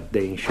since that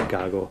day in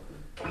Chicago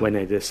when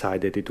I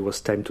decided it was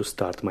time to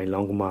start my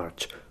long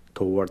march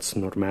towards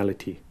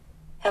normality.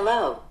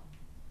 Hello.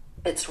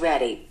 It's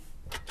ready.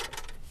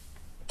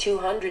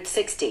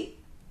 260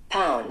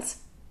 pounds.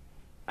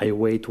 I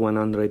weigh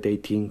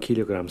 118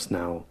 kilograms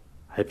now.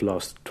 I've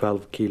lost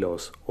 12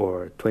 kilos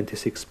or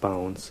 26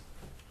 pounds.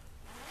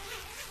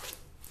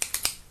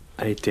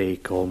 I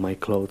take all my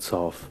clothes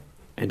off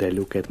and I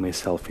look at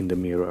myself in the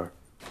mirror.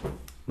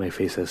 My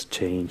face has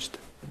changed.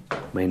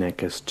 My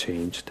neck has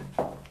changed.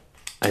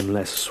 I'm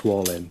less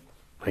swollen.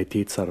 My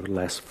teeth are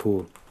less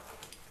full.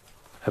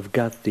 I've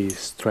got these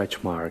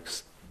stretch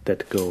marks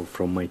that go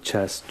from my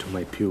chest to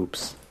my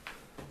pubes.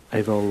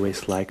 I've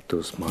always liked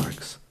those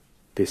marks.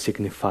 They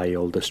signify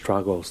all the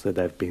struggles that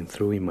I've been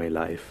through in my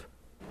life.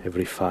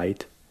 Every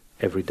fight,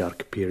 every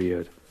dark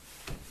period,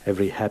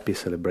 every happy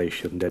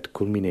celebration that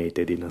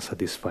culminated in a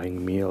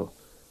satisfying meal.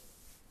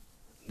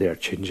 They are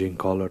changing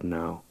color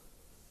now,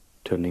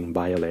 turning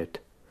violet,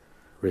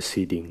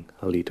 receding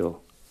a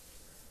little.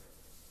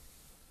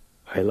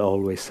 I'll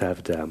always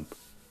have them.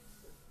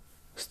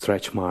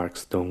 Stretch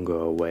marks don't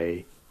go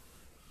away.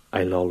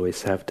 I'll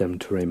always have them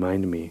to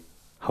remind me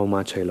how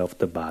much I love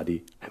the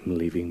body I'm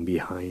leaving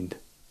behind.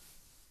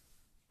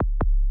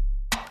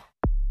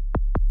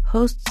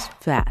 Hosts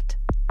Fat,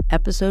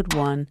 Episode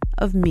 1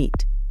 of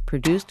Meat,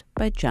 produced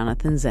by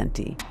Jonathan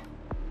Zenti.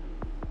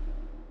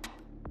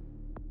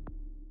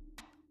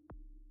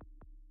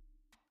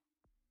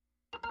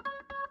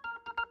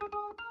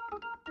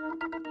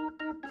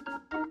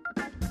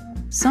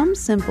 Some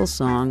simple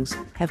songs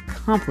have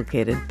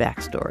complicated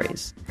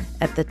backstories.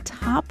 At the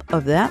top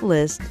of that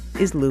list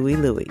is Louie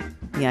Louie,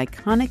 the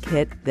iconic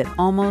hit that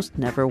almost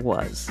never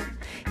was.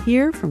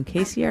 Here from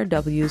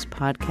KCRW's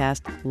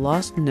podcast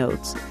Lost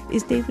Notes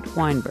is David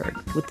Weinberg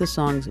with the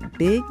song's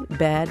big,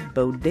 bad,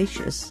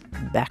 bodacious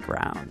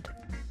background.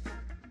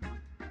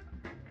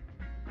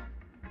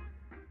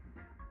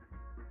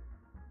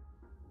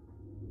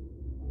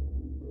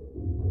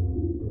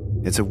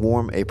 It's a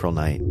warm April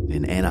night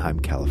in Anaheim,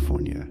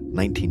 California,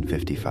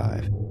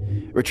 1955.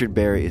 Richard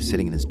Berry is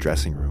sitting in his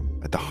dressing room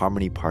at the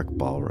Harmony Park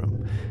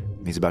Ballroom.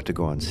 He's about to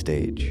go on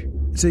stage.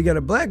 So you got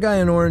a black guy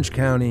in Orange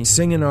County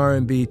singing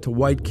R&B to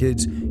white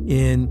kids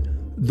in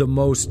the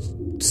most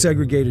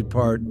segregated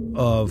part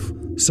of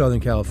Southern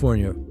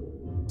California.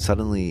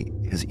 Suddenly,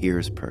 his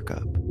ears perk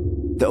up.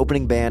 The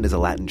opening band is a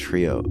Latin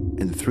trio,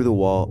 and through the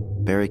wall,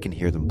 Berry can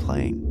hear them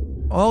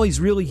playing. All he's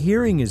really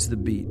hearing is the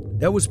beat.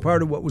 That was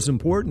part of what was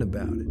important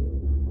about it.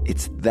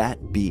 It's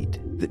that beat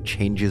that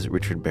changes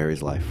Richard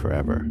Berry's life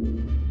forever.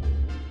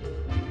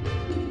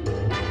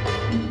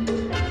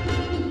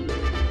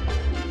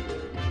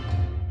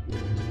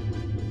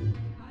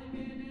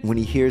 When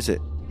he hears it,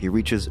 he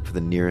reaches for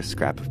the nearest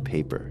scrap of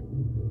paper.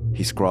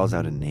 He scrawls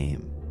out a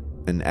name,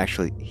 and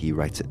actually, he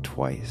writes it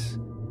twice.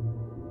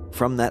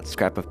 From that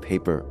scrap of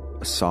paper,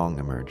 a song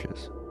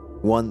emerges,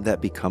 one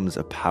that becomes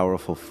a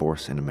powerful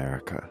force in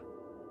America.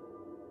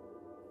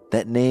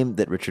 That name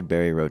that Richard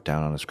Berry wrote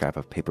down on a scrap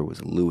of paper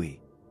was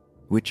Louie,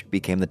 which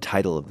became the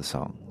title of the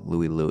song,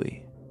 Louie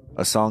Louie,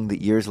 a song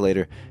that years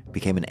later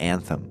became an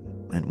anthem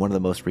and one of the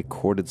most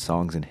recorded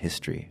songs in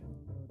history.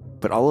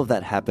 But all of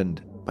that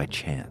happened by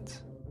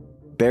chance.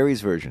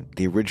 Berry's version,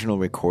 the original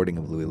recording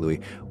of Louie Louie,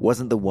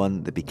 wasn't the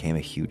one that became a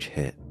huge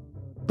hit.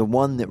 The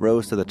one that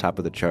rose to the top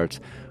of the charts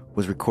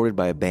was recorded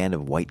by a band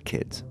of white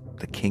kids,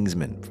 the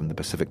Kingsmen from the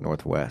Pacific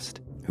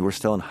Northwest, who were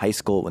still in high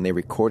school when they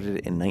recorded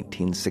it in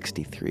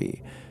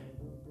 1963.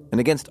 And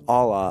against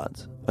all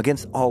odds,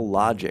 against all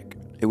logic,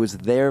 it was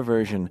their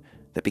version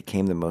that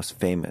became the most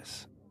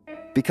famous.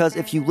 Because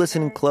if you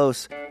listen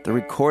close, the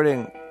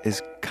recording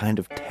is kind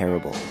of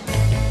terrible.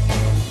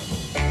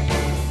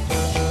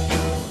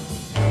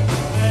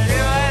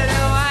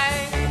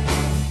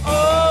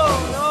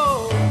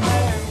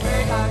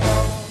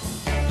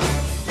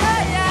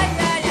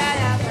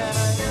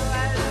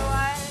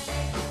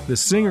 The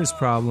singer's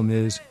problem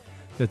is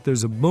that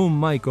there's a boom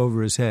mic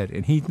over his head,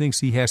 and he thinks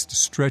he has to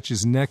stretch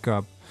his neck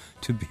up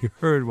to be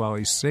heard while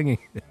he's singing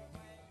it.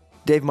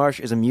 Dave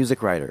Marsh is a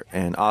music writer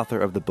and author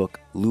of the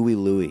book Louie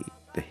Louie,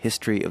 The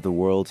History of the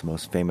World's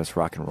Most Famous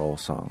Rock and Roll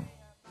Song.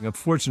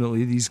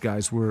 Unfortunately, these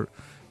guys were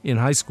in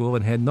high school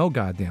and had no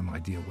goddamn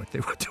idea what they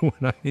were doing.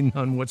 I mean,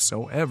 none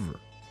whatsoever.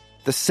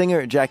 The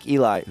singer, Jack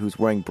Eli, who's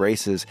wearing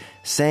braces,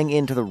 sang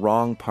into the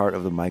wrong part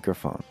of the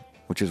microphone,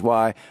 which is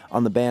why,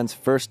 on the band's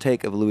first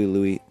take of Louie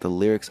Louie, the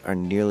lyrics are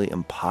nearly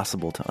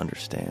impossible to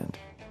understand.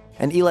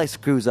 And Eli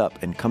screws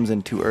up and comes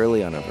in too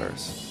early on a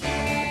verse.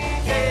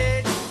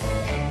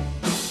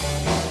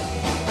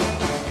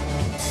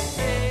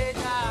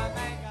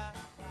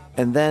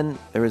 And then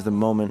there is the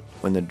moment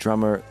when the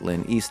drummer,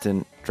 Lynn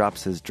Easton,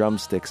 drops his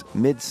drumsticks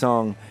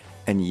mid-song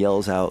and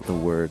yells out the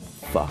word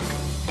fuck.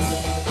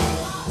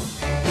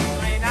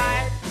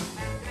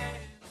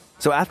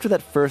 So after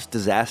that first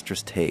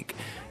disastrous take,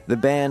 the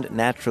band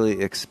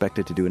naturally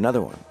expected to do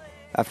another one.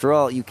 After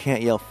all, you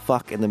can't yell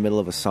fuck in the middle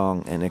of a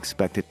song and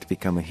expect it to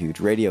become a huge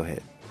radio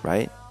hit,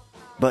 right?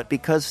 But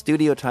because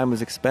studio time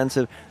was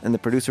expensive and the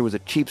producer was a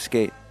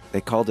cheapskate,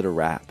 they called it a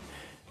wrap.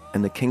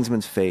 And the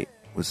Kingsmen's fate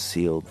was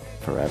sealed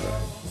forever.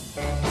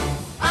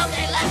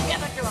 Okay, let's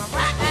give it to him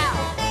right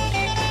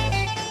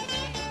now.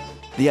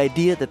 The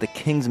idea that the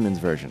Kingsmen's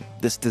version,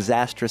 this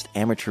disastrous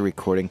amateur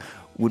recording,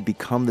 would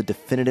become the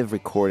definitive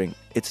recording,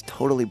 it's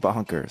totally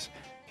bonkers.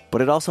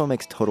 But it also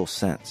makes total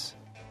sense.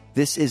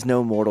 This is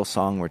no mortal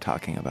song we're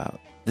talking about.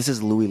 This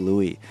is Louie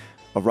Louie,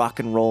 a rock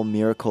and roll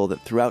miracle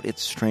that throughout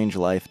its strange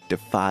life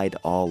defied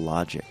all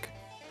logic.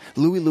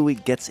 Louie Louie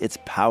gets its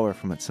power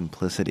from its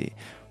simplicity,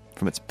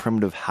 from its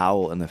primitive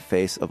howl in the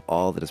face of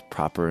all that is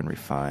proper and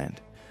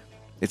refined.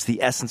 It's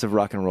the essence of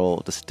rock and roll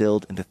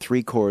distilled into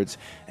 3 chords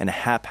and a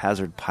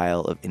haphazard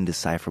pile of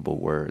indecipherable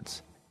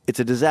words. It's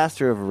a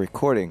disaster of a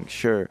recording,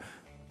 sure,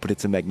 but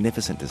it's a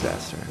magnificent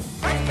disaster.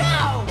 Let's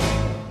go!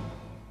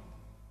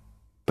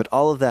 But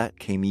all of that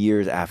came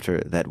years after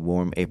that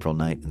warm April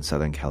night in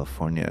Southern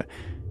California,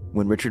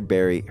 when Richard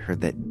Berry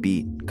heard that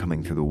beat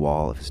coming through the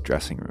wall of his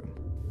dressing room.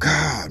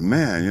 God,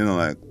 man,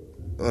 like,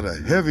 what a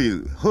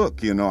heavy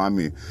hook, and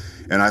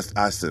I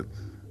said,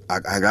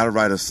 I got to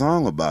write a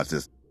song about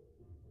this.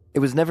 It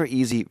was never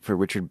easy for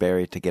Richard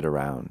Berry to get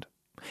around.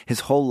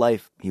 His whole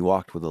life, he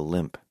walked with a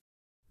limp.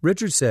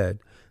 Richard said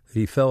that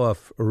he fell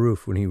off a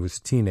roof when he was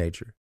a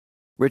teenager.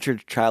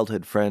 Richard's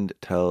childhood friend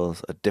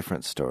tells a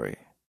different story.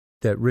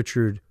 That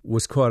Richard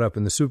was caught up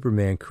in the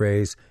Superman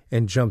craze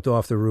and jumped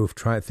off the roof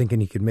thinking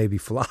he could maybe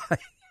fly.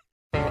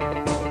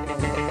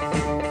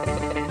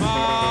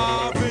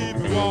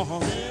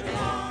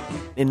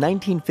 In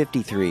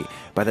 1953,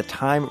 by the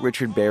time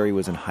Richard Berry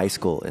was in high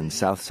school in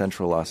South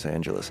Central Los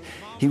Angeles,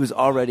 he was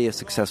already a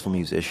successful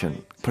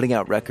musician, putting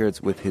out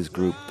records with his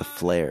group, The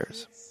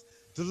Flares.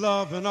 To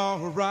love and all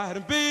right,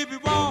 and baby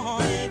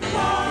want,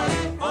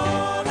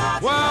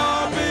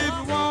 well,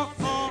 baby want.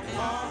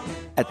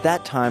 At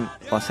that time,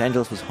 Los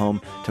Angeles was home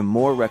to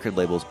more record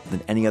labels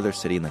than any other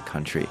city in the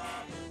country,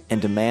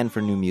 and demand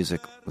for new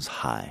music was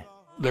high.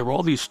 There were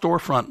all these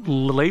storefront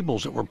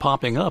labels that were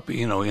popping up,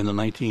 in the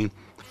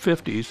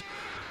 1950s.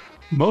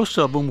 Most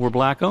of them were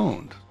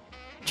black-owned.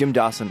 Jim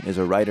Dawson is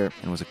a writer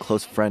and was a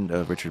close friend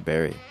of Richard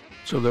Berry.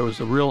 So there was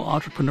a real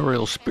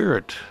entrepreneurial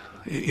spirit,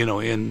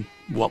 in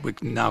what we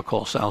now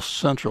call South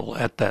Central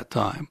at that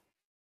time.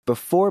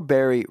 Before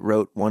Berry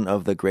wrote one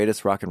of the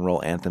greatest rock and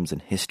roll anthems in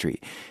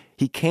history,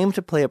 he came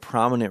to play a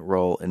prominent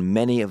role in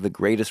many of the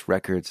greatest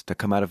records to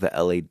come out of the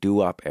LA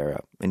doo-wop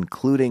era,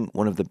 including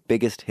one of the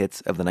biggest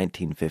hits of the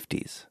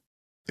 1950s.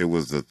 It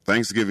was the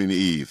Thanksgiving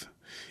Eve,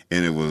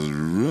 and it was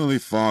really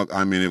fog.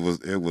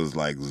 It was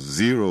like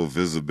zero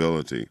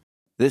visibility.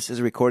 This is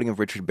a recording of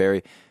Richard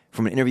Berry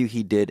from an interview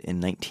he did in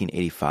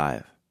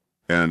 1985.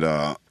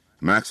 And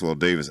Maxwell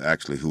Davis,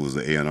 actually, who was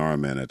the A&R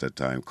man at that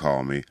time,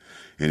 called me,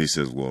 and he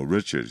says, well,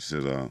 Richard, he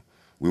said,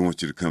 we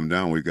want you to come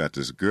down. We got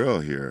this girl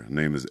here. Her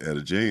name is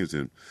Etta James,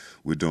 and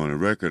we're doing a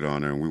record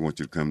on her, and we want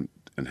you to come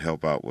and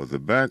help out with the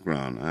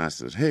background. And I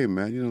said, hey,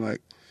 man,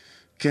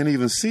 can't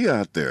even see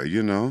out there,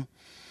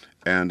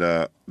 And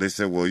they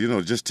said,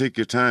 well, just take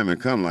your time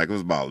and come. Like, it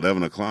was about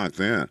 11 o'clock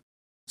then.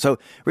 So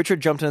Richard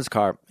jumped in his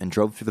car and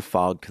drove through the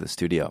fog to the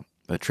studio,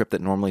 a trip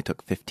that normally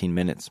took 15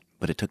 minutes,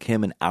 but it took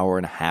him an hour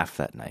and a half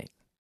that night.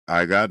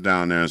 I got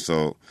down there, and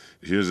so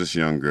here's this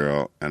young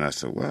girl, and I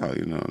said, well,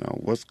 now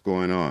what's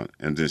going on?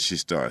 And then she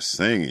starts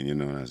singing,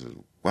 and I said,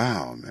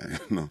 wow,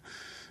 man,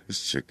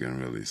 this chick can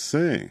really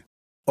sing.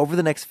 Over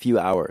the next few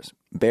hours,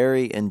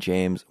 Barry and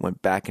James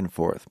went back and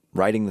forth,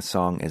 writing the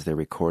song as they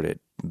recorded,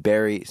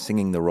 Barry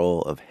singing the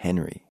role of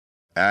Henry.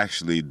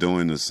 Actually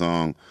doing the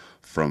song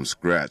from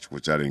scratch,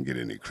 which I didn't get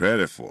any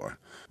credit for.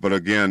 But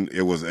again,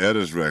 it was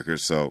Etta's record,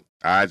 so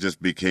I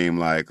just became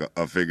like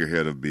a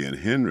figurehead of being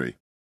Henry.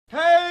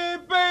 Hey,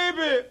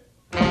 baby,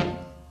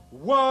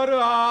 what do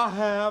I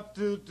have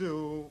to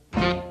do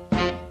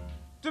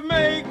to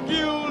make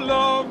you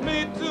love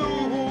me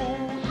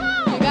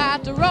too? You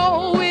got to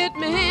roll with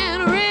me,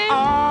 Henry.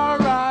 All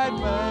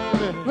right,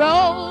 baby.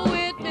 Roll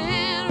with me,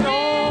 Henry.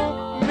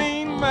 Don't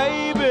mean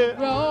maybe.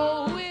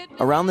 Roll with me.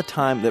 Around the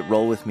time that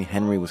Roll With Me,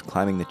 Henry was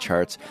climbing the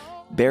charts,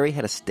 Barry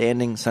had a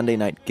standing Sunday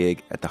night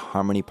gig at the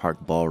Harmony Park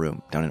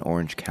Ballroom down in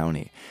Orange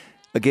County,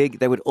 a gig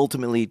that would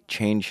ultimately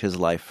change his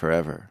life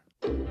forever.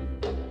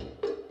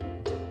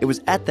 It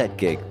was at that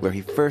gig where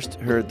he first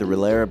heard the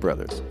Rillera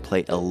brothers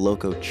play El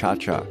Loco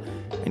Cha-Cha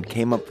and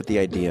came up with the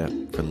idea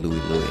for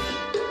Louie Louie.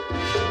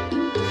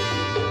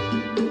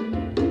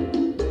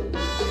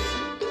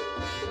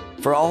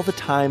 For all the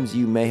times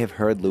you may have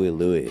heard Louie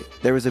Louie,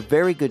 there is a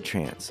very good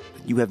chance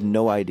that you have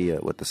no idea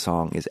what the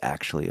song is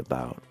actually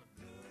about.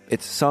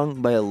 It's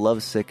sung by a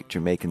lovesick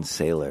Jamaican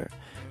sailor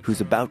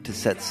who's about to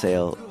set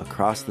sail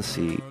across the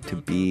sea to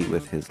be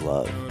with his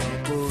love.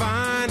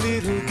 Fine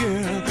little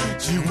girl,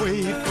 she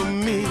wait for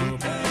me.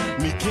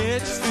 Me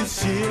catch the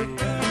ship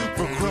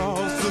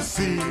across the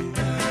sea.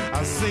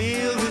 I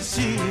sail the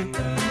ship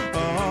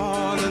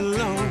all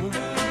alone.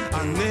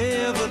 I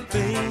never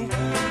think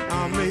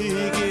I'll make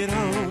it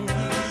home.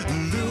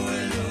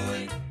 Louie,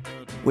 Louie.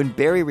 When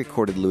Barry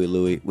recorded Louie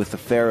Louie with the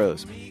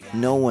Pharaohs,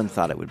 no one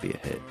thought it would be a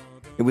hit.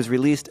 It was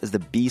released as the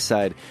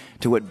B-side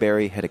to what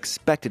Barry had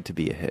expected to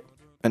be a hit,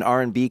 an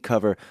R&B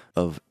cover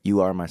of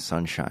You Are My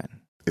Sunshine.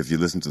 If you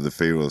listen to the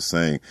Pharaohs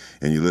sing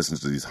and you listen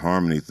to these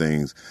harmony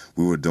things,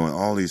 we were doing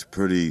all these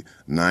pretty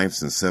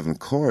ninths and seventh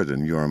chords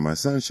in You Are My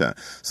Sunshine.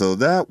 So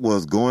that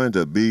was going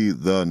to be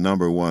the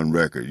number one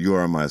record, You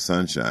Are My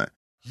Sunshine.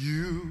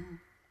 You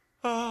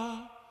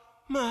are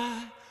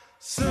my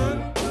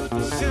sunshine,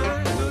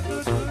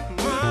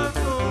 my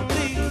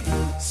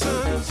only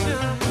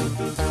sunshine.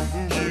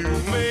 You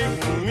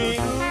make me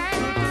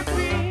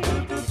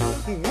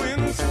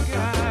when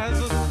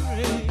skies are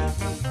gray.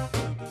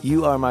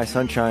 You Are My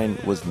Sunshine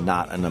was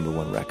not a number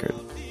one record.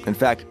 In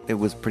fact, it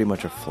was pretty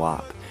much a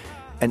flop.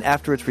 And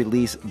after its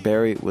release,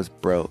 Barry was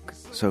broke,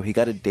 so he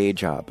got a day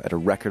job at a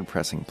record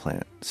pressing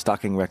plant,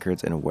 stocking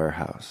records in a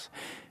warehouse.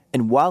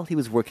 And while he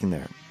was working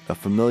there, a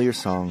familiar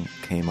song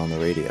came on the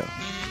radio.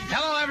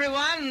 Hello,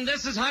 everyone.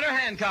 This is Hunter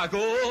Hancock,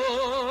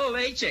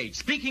 OHH,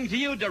 speaking to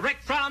you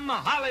direct from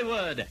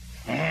Hollywood.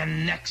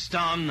 And next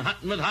on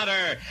Huntin' with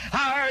Hunter,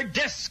 our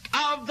disc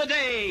of the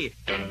day.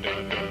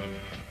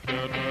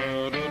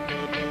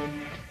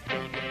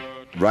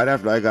 Right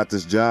after I got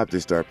this job, they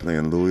started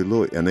playing Louie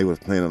Louie, and they were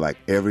playing it like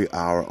every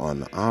hour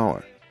on the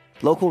hour.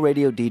 Local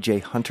radio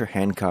DJ Hunter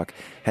Hancock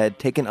had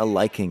taken a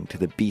liking to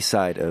the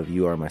B-side of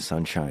You Are My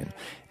Sunshine,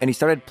 and he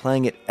started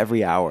playing it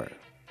every hour.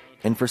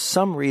 And for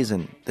some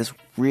reason, this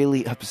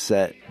really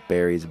upset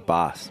Barry's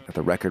boss at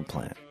the record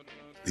plant.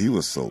 He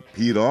was so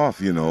peed off,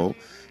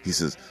 He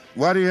says,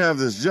 why do you have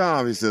this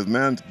job? He says,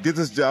 man, get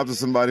this job to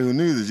somebody who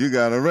needs it. You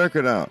got a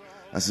record out.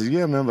 I said,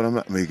 yeah, man, but I'm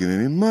not making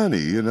any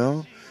money,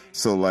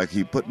 So,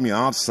 he put me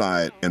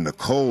outside in the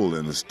cold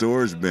in the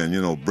storage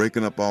bin,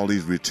 breaking up all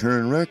these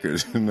return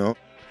records,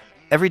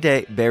 Every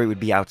day, Barry would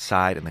be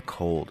outside in the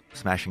cold,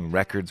 smashing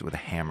records with a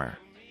hammer.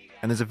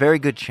 And there's a very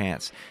good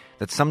chance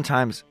that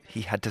sometimes he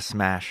had to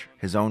smash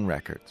his own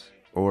records,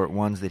 or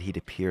ones that he'd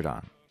appeared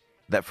on,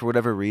 that for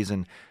whatever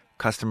reason,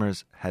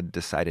 customers had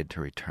decided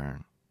to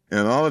return.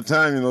 And all the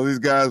time, these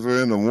guys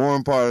were in the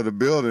warm part of the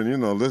building,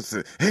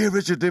 listen, hey,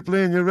 Richard, they're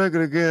playing your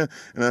record again.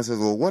 And I said,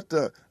 well, what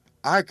the...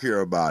 I care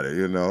about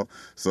it,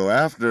 So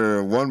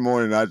after one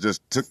morning, I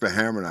just took the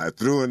hammer and I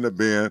threw it in the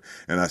bin,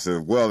 and I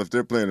said, well, if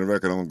they're playing the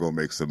record, I'm going to go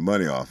make some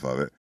money off of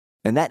it.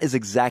 And that is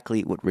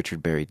exactly what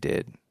Richard Berry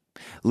did.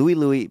 Louie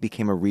Louie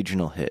became a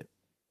regional hit.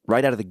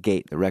 Right out of the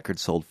gate, the record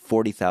sold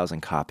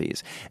 40,000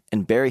 copies,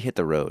 and Berry hit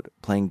the road,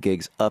 playing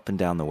gigs up and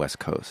down the West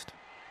Coast.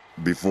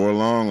 Before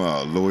long,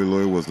 Louie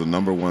Louie was the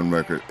number one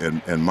record.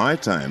 In my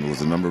time, it was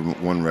the number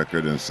one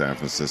record in San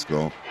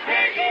Francisco.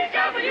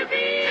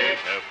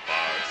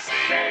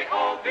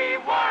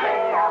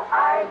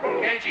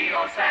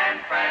 KGO San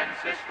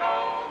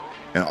Francisco.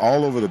 And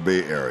all over the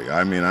Bay Area.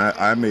 I mean,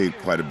 I made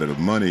quite a bit of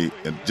money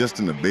just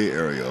in the Bay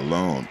Area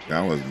alone.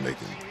 I was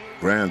making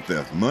grand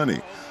theft money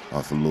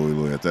off of Louie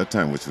Louie at that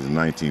time, which was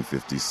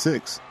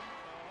 1956.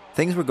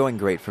 Things were going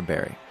great for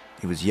Barry.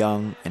 He was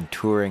young and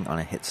touring on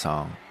a hit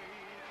song.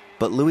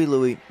 But Louie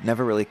Louie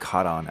never really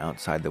caught on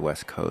outside the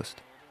West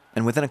Coast.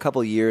 And within a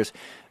couple years,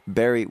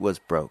 Barry was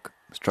broke,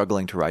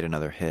 struggling to write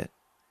another hit.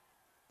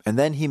 And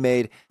then he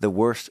made the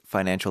worst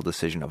financial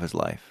decision of his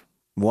life.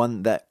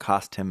 one that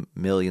cost him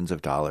millions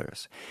of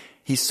dollars.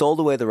 He sold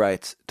away the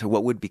rights to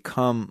what would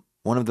become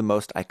one of the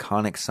most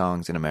iconic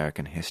songs in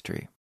American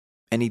history.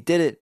 And he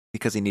did it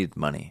because he needed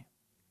money.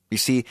 You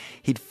see,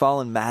 he'd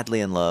fallen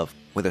madly in love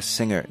with a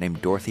singer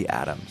named Dorothy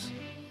Adams.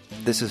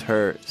 This is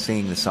her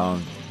singing the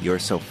song, You're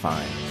So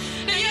Fine.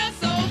 You're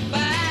so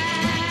fine.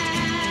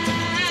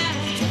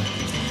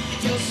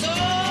 You're so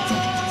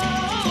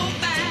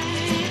fine.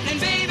 And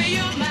baby,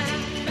 you're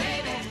mine,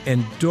 baby.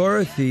 And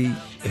Dorothy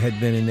had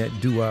been in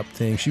that doo-wop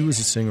thing. She was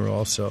a singer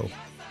also.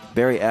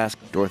 Barry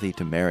asked Dorothy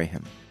to marry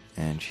him,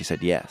 and she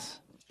said yes.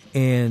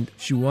 And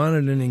she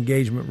wanted an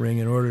engagement ring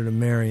in order to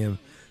marry him.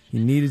 He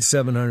needed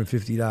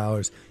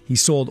 $750. He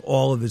sold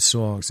all of his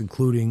songs,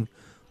 including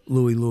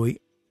Louie Louie.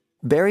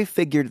 Barry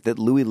figured that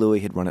Louie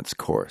Louie had run its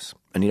course,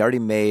 and he'd already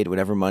made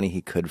whatever money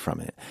he could from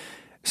it.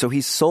 So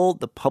he sold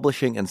the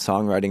publishing and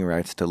songwriting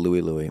rights to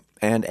Louie Louie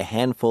and a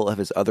handful of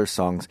his other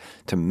songs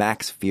to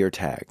Max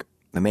Feartag,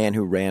 the man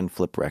who ran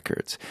Flip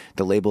Records,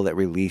 the label that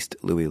released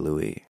Louie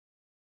Louie.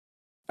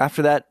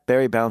 After that,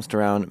 Barry bounced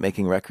around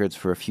making records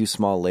for a few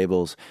small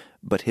labels,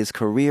 but his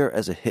career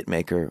as a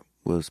hitmaker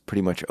was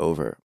pretty much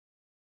over.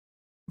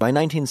 By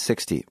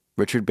 1960,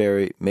 Richard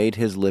Berry made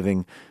his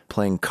living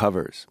playing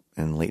covers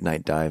in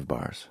late-night dive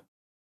bars.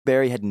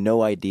 Barry had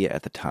no idea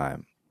at the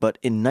time, but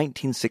in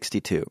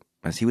 1962,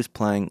 as he was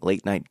playing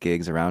late-night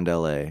gigs around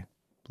L.A.,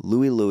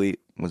 Louie Louie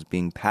was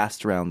being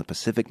passed around the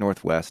Pacific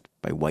Northwest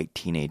by white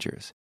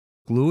teenagers.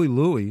 Louie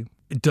Louie,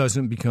 it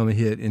doesn't become a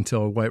hit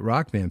until a white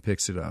rock band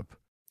picks it up.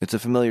 It's a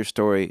familiar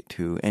story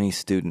to any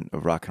student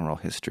of rock and roll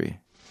history.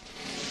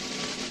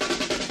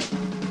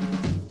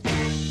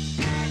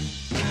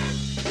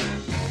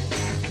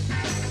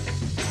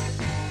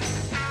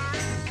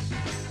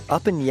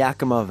 Up in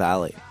Yakima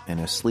Valley, in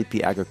a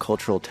sleepy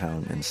agricultural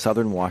town in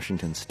southern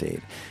Washington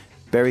state,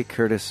 Barry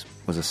Curtis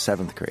was a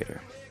 7th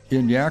grader.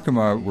 In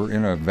Yakima, we're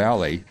in a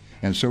valley,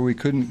 and so we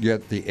couldn't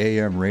get the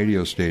AM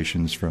radio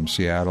stations from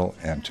Seattle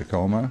and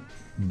Tacoma,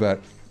 but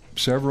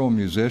several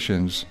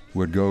musicians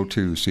would go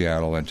to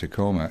Seattle and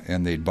Tacoma,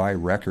 and they'd buy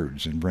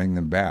records and bring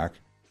them back.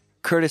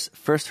 Curtis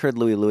first heard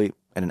Louie Louie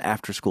at an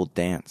after-school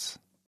dance.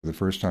 The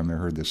first time I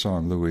heard the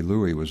song Louie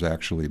Louie was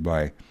actually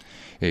by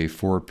a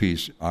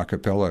 4-piece a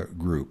cappella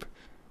group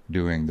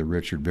doing the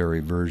Richard Berry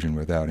version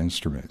without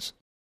instruments.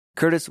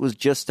 Curtis was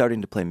just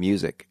starting to play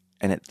music,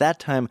 and at that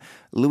time,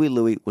 Louie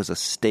Louie was a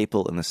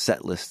staple in the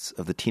set lists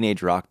of the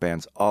teenage rock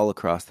bands all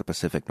across the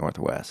Pacific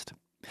Northwest.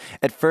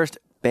 At first,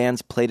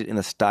 bands played it in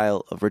the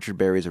style of Richard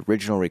Berry's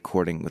original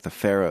recording with the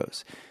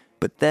Pharaohs,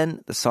 but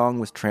then the song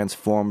was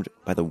transformed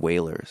by the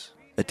Wailers,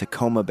 a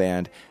Tacoma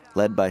band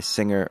led by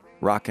singer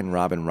Rockin'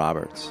 Robin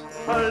Roberts.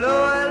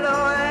 Hello,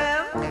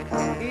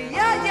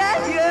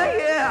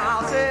 yeah,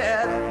 I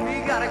said,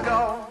 we gotta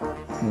go.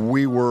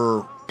 We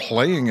were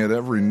playing it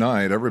every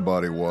night,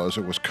 everybody was.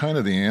 It was kind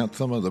of the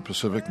anthem of the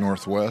Pacific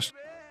Northwest.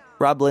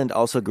 Rob Lind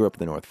also grew up in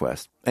the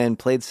Northwest and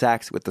played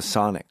sax with the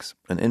Sonics,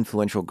 an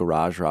influential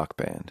garage rock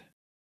band.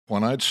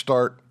 When I'd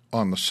start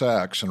on the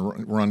sax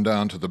and run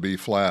down to the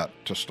B-flat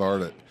to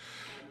start it,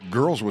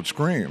 girls would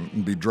scream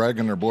and be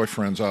dragging their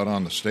boyfriends out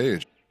on the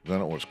stage. Then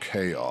it was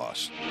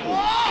chaos.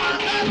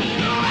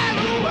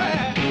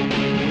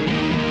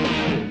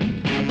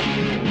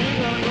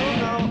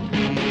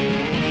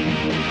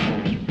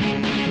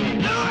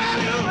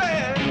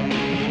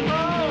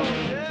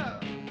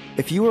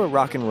 If you were a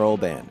rock and roll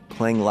band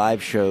playing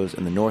live shows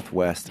in the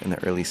Northwest in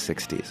the early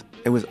 60s,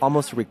 it was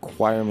almost a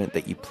requirement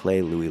that you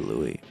play Louie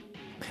Louie.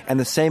 And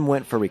the same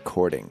went for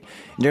recording.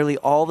 Nearly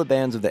all the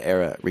bands of the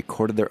era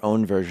recorded their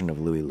own version of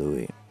Louie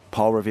Louie.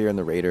 Paul Revere and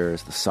the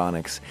Raiders, the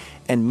Sonics,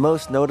 and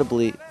most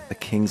notably, the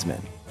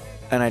Kingsmen.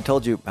 And I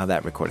told you how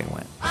that recording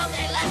went.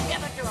 Okay, let's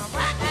give it to him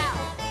right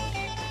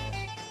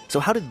now. So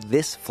how did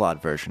this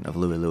flawed version of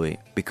Louie Louie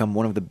become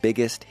one of the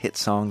biggest hit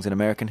songs in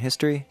American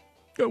history?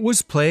 It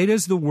was played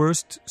as the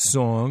worst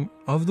song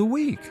of the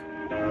week.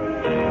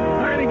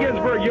 Ernie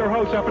Ginsberg, your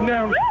host up and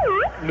down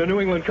the New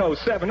England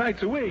coast 7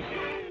 nights a week.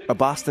 A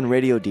Boston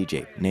radio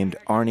DJ named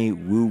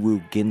Arnie Woo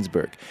Woo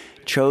Ginsberg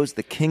chose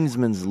the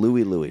Kingsmen's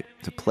Louie Louie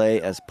to play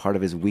as part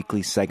of his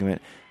weekly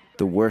segment,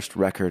 The Worst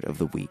Record of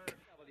the Week.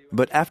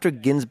 But after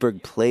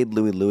Ginsberg played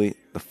Louie Louie,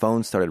 the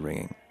phone started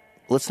ringing.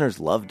 Listeners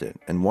loved it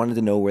and wanted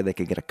to know where they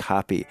could get a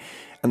copy,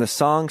 and the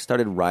song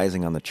started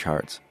rising on the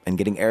charts and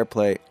getting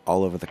airplay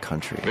all over the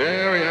country.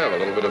 There we have a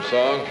little bit of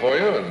song for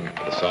you, and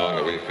the song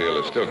that we feel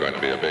is still going to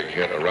be a big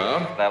hit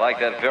around. I like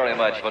that very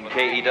much. On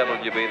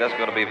KEWB, that's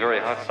going to be very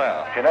hot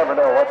sound. You never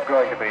know what's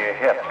going to be a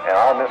hit, and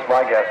I'll miss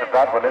my guess if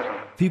that one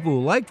isn't. People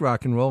who liked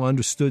rock and roll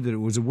understood that it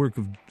was a work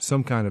of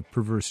some kind of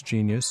perverse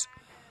genius,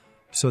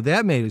 so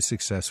that made it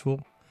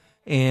successful.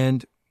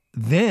 And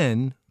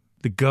then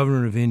the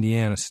governor of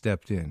Indiana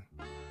stepped in.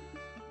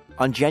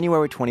 On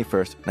January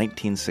 21st,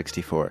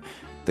 1964,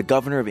 the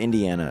governor of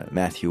Indiana,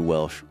 Matthew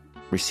Welsh,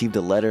 received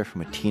a letter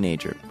from a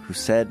teenager who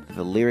said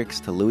the lyrics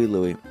to Louie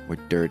Louie were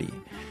dirty.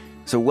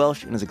 So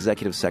Welsh and his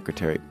executive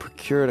secretary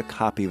procured a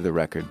copy of the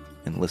record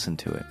and listened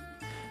to it.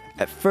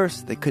 At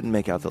first, they couldn't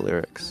make out the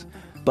lyrics.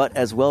 But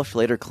as Welsh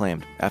later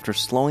claimed, after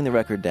slowing the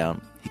record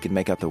down, he could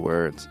make out the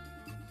words.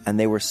 And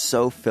they were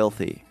so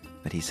filthy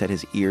that he said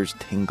his ears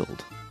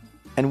tingled.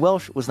 And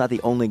Welsh was not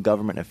the only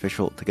government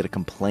official to get a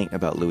complaint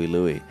about Louie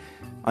Louie.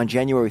 On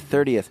January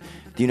 30th,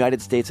 the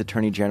United States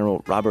Attorney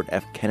General Robert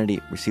F.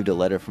 Kennedy received a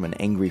letter from an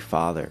angry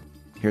father.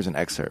 Here's an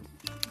excerpt.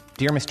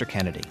 Dear Mr.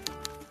 Kennedy,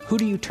 who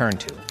do you turn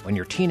to when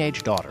your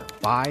teenage daughter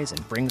buys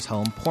and brings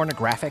home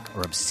pornographic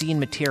or obscene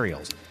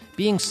materials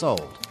being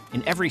sold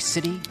in every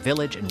city,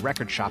 village, and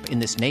record shop in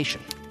this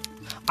nation?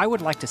 I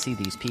would like to see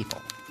these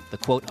people, the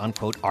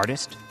quote-unquote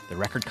artist, the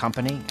record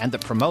company, and the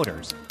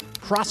promoters,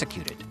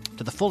 prosecuted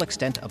to the full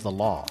extent of the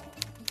law.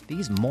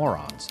 These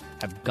morons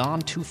have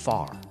gone too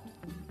far.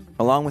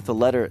 Along with the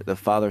letter, the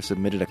father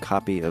submitted a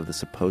copy of the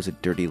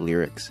supposed dirty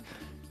lyrics,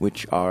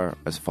 which are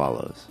as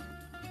follows.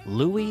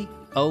 Louie,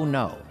 oh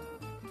no.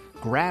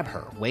 Grab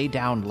her way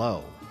down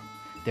low.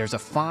 There's a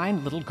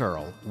fine little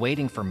girl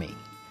waiting for me.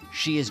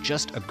 She is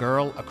just a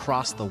girl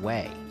across the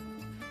way.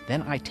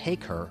 Then I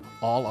take her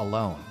all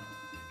alone.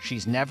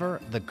 She's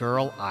never the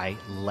girl I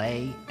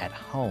lay at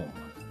home.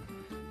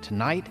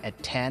 Tonight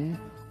at 10,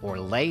 or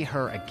lay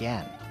her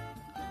again.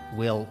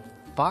 We'll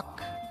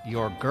fuck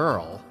your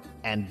girl,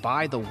 and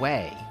by the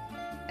way,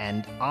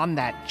 and on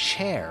that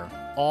chair,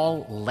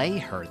 I'll lay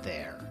her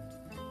there.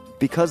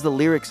 Because the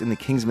lyrics in the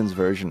Kingsmen's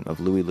version of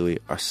Louie Louie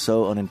are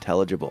so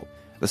unintelligible,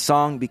 the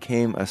song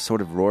became a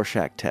sort of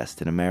Rorschach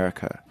test in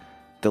America.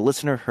 The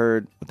listener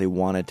heard what they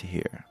wanted to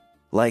hear.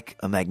 Like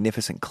a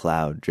magnificent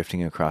cloud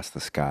drifting across the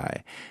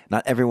sky,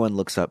 not everyone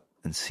looks up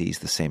and sees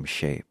the same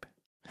shape.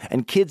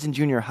 And kids in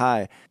junior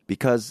high,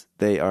 because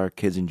they are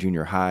kids in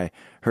junior high,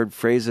 heard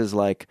phrases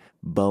like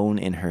bone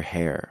in her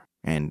hair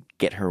and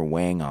get her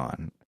wang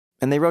on.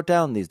 And they wrote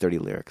down these dirty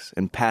lyrics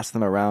and passed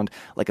them around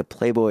like a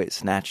Playboy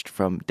snatched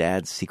from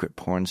Dad's secret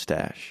porn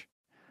stash.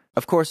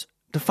 Of course,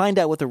 to find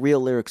out what the real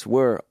lyrics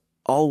were,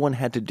 all one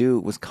had to do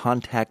was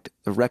contact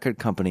the record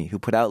company who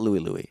put out Louie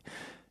Louie.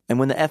 And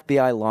when the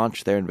FBI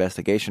launched their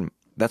investigation,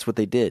 that's what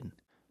they did.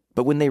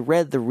 But when they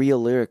read the real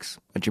lyrics,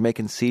 a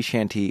Jamaican sea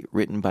shanty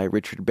written by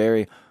Richard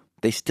Berry,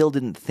 they still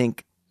didn't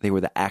think they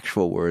were the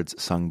actual words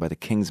sung by the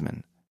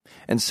Kingsmen.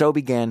 And so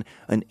began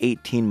an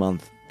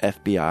 18-month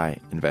FBI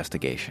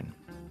investigation.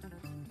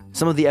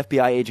 Some of the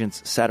FBI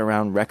agents sat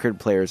around record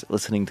players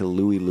listening to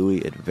Louie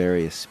Louie at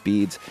various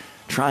speeds,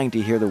 trying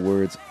to hear the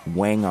words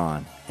wang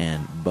on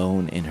and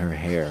bone in her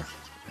hair,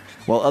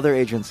 while other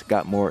agents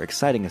got more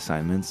exciting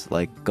assignments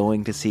like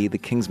going to see the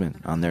Kingsmen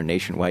on their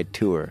nationwide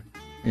tour.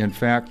 In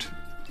fact,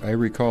 I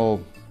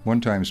recall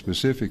one time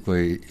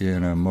specifically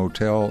in a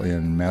motel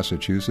in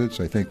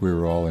Massachusetts. I think we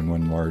were all in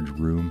one large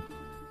room.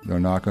 A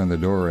knock on the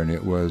door, and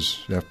it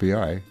was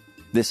FBI.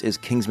 This is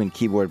Kingsmen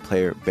keyboard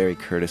player Barry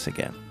Curtis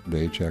again.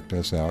 They checked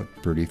us out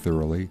pretty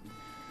thoroughly,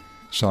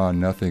 saw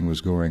nothing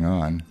was going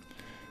on.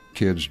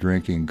 Kids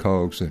drinking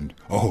Cokes and,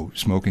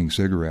 smoking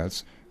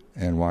cigarettes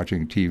and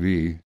watching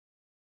TV.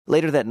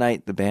 Later that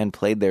night, the band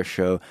played their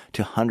show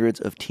to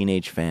hundreds of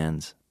teenage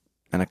fans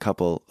and a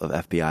couple of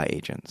FBI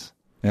agents.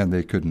 And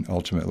they couldn't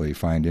ultimately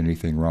find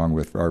anything wrong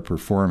with our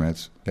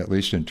performance, at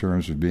least in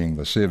terms of being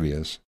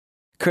lascivious.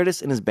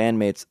 Curtis and his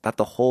bandmates thought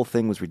the whole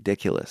thing was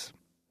ridiculous.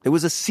 It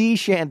was a sea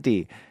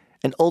shanty,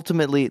 and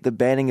ultimately the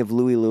banning of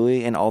Louie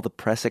Louie and all the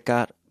press it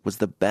got was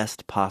the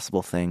best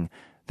possible thing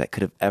that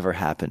could have ever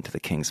happened to the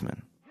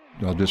Kingsmen.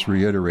 I'll just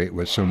reiterate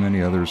what so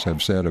many others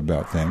have said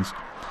about things.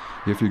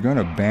 If you're going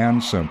to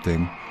ban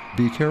something,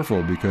 be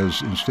careful,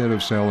 because instead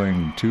of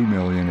selling 2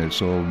 million, it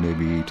sold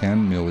maybe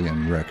 10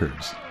 million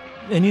records.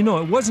 And it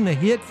wasn't a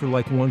hit for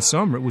like one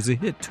summer. It was a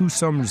hit 2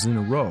 summers in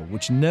a row,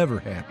 which never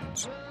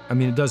happens. I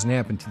mean, it doesn't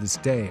happen to this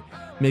day.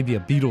 Maybe a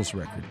Beatles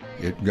record.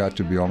 It got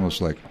to be almost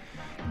like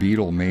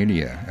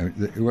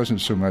Beatlemania. It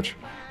wasn't so much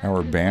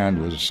our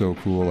band was so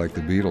cool like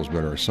the Beatles,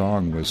 but our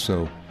song was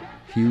so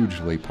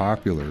hugely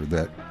popular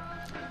that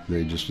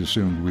they just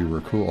assumed we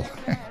were cool.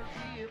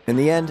 In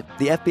the end,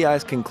 the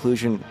FBI's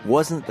conclusion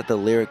wasn't that the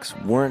lyrics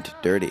weren't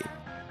dirty.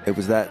 It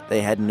was that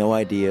they had no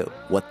idea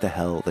what the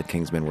hell the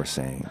Kingsmen were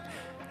saying.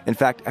 In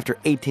fact, after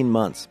 18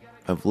 months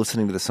of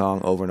listening to the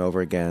song over and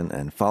over again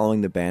and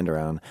following the band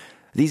around,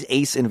 these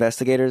ace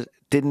investigators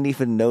didn't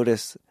even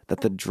notice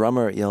that the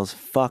drummer yells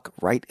fuck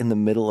right in the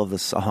middle of the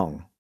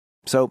song.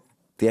 So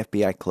the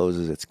FBI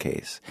closes its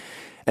case.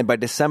 And by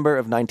December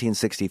of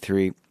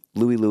 1963,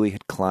 Louie Louie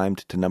had climbed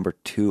to number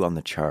 2 on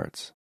the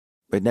charts.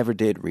 It never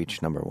did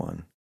reach number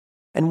 1.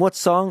 And what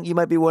song, you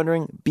might be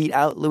wondering, beat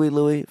out Louie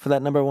Louie for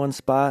that number 1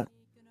 spot?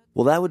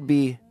 Well, that would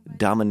be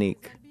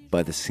Dominique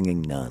by the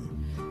Singing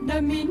Nun.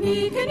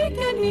 Dominique,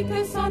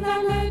 nique, s'en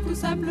allait tout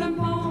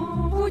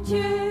simplement,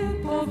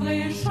 routier, pauvre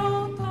et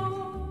chantant.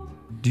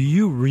 Do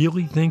you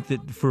really think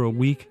that for a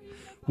week,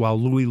 while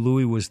Louie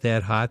Louie was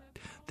that hot,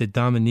 that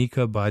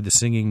Dominica by the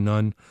Singing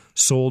Nun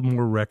sold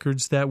more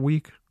records that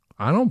week?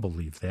 I don't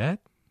believe that.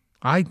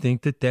 I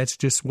think that that's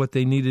just what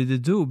they needed to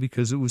do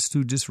because it was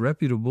too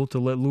disreputable to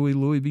let Louie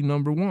Louie be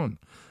number 1.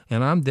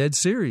 And I'm dead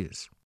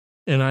serious.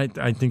 And I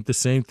think the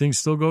same thing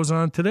still goes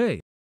on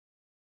today.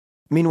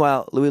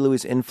 Meanwhile, Louie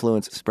Louie's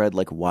influence spread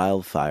like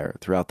wildfire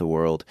throughout the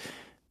world.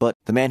 But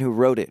the man who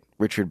wrote it,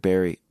 Richard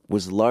Berry,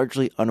 was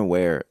largely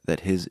unaware that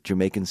his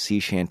Jamaican sea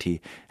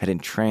shanty had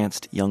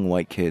entranced young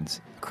white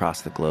kids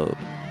across the globe.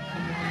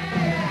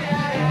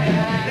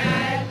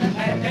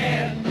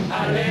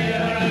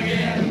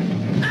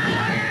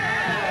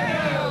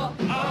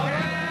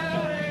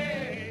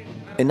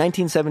 In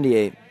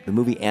 1978, the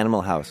movie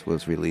Animal House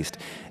was released,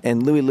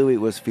 and Louie Louie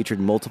was featured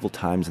multiple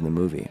times in the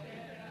movie.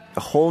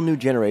 A whole new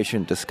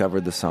generation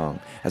discovered the song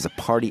as a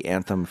party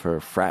anthem for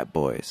frat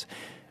boys.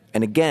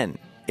 And again,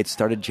 it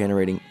started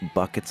generating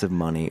buckets of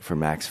money for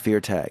Max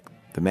Feartag,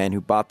 the man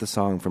who bought the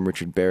song from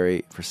Richard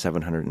Berry for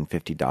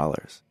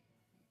 $750.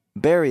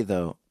 Berry,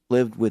 though,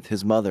 lived with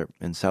his mother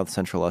in South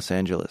Central Los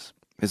Angeles.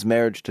 His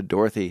marriage to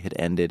Dorothy had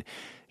ended.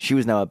 She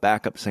was now a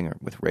backup singer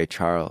with Ray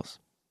Charles.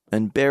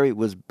 And Berry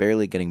was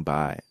barely getting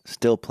by,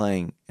 still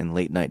playing in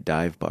late-night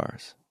dive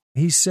bars.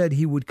 He said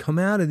he would come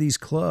out of these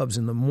clubs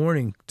in the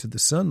morning to the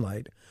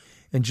sunlight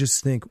and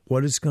just think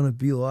what it's going to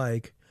be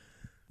like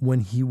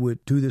when he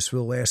would do this for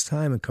the last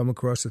time and come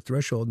across the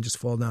threshold and just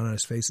fall down on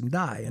his face and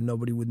die, and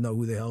nobody would know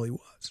who the hell he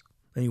was.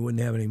 And he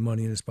wouldn't have any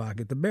money in his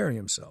pocket to bury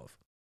himself.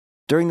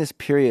 During this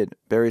period,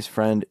 Berry's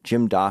friend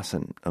Jim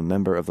Dawson, a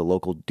member of the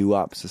local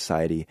doo-wop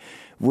society,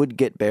 would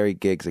get Berry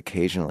gigs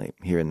occasionally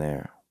here and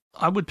there.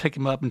 I would pick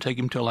him up and take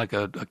him to like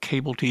a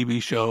cable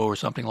TV show or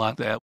something like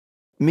that.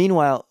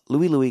 Meanwhile,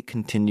 Louie Louie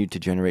continued to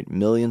generate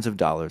millions of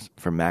dollars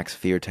for Max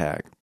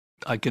Feartag.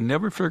 I can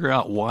never figure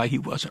out why he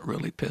wasn't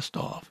really pissed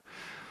off,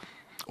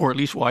 or at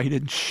least why he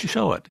didn't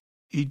show it.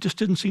 He just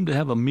didn't seem to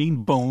have a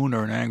mean bone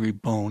or an angry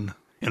bone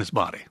in his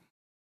body.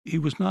 He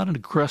was not an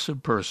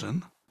aggressive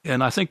person,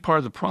 and I think part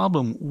of the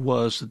problem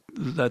was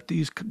that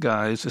these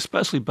guys,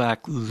 especially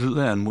back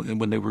then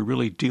when they were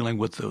really dealing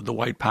with the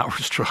white power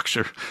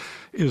structure,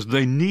 is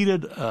they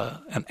needed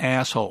an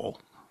asshole.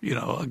 You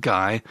know, a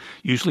guy,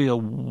 usually a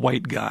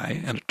white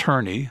guy, an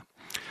attorney,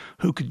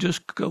 who could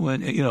just go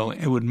in,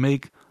 and would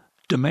make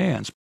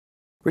demands.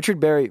 Richard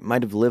Berry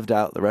might have lived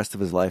out the rest of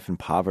his life in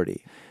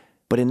poverty.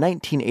 But in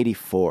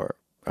 1984,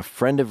 a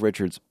friend of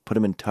Richard's put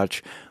him in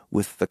touch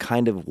with the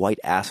kind of white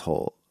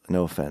asshole,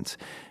 no offense,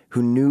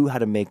 who knew how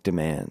to make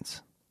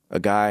demands. A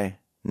guy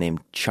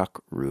named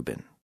Chuck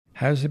Rubin.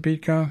 How's the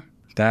beat go?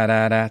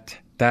 Da-da-dat,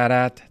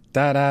 da-dat,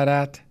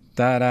 da-da-dat,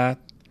 da-dat.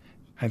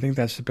 I think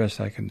that's the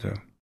best I can do.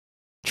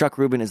 Chuck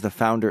Rubin is the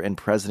founder and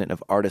president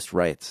of Artist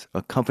Rights,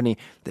 a company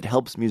that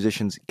helps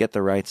musicians get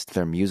the rights to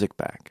their music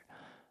back.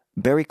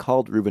 Berry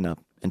called Rubin up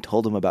and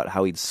told him about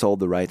how he'd sold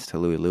the rights to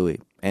Louie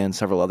Louie and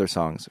several other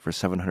songs for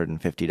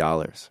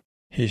 $750.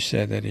 He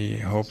said that he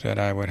hoped that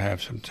I would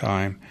have some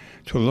time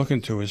to look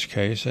into his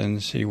case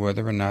and see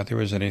whether or not there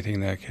was anything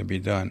that could be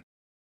done.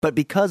 But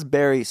because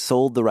Berry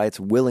sold the rights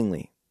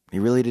willingly, he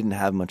really didn't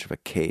have much of a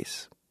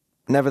case.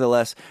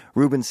 Nevertheless,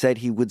 Rubin said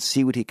he would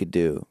see what he could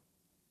do.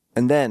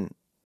 And then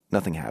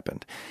nothing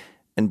happened,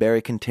 and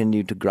Berry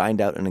continued to grind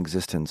out an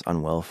existence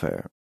on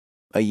welfare.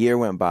 A year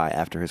went by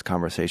after his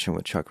conversation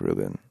with Chuck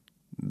Rubin,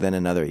 then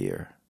another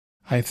year.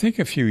 I think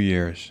a few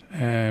years,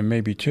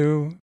 maybe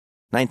 2.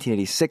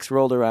 1986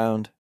 rolled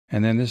around.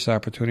 And then this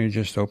opportunity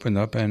just opened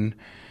up, and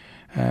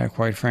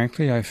quite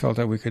frankly, I felt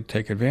that we could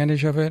take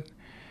advantage of it,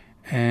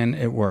 and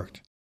it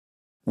worked.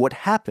 What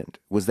happened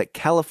was that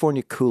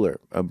California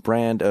Cooler, a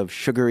brand of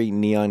sugary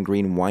neon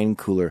green wine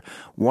cooler,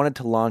 wanted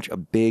to launch a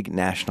big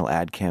national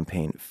ad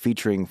campaign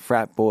featuring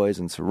frat boys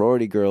and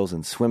sorority girls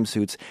in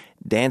swimsuits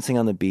dancing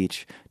on the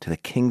beach to the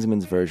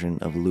Kingsmen's version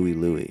of Louie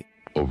Louie.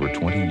 Over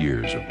 20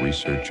 years of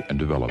research and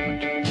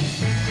development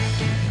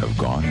have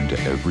gone into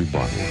every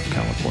bottle of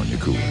California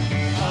Cooler.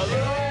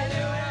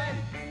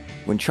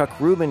 When Chuck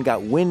Rubin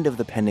got wind of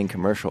the pending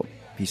commercial,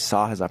 he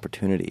saw his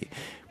opportunity.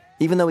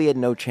 Even though he had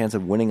no chance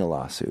of winning a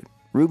lawsuit,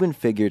 Rubin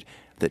figured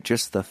that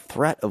just the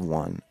threat of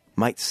one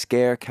might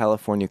scare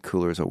California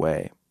Coolers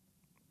away.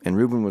 And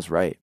Rubin was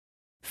right.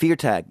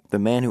 Feartag, the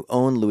man who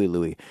owned Louie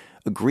Louie,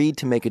 agreed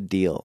to make a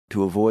deal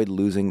to avoid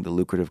losing the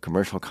lucrative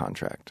commercial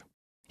contract.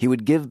 He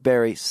would give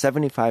Berry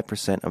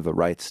 75% of the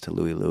rights to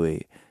Louie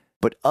Louie,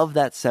 but of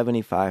that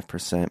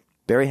 75%,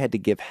 Berry had to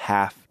give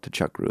half to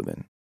Chuck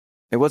Rubin.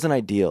 It wasn't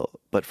ideal,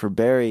 but for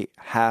Berry,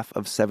 half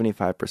of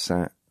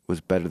 75%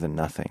 was better than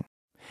nothing.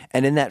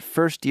 And in that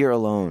first year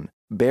alone,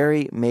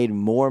 Berry made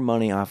more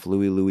money off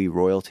Louie Louie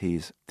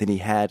royalties than he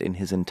had in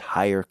his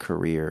entire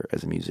career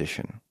as a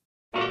musician.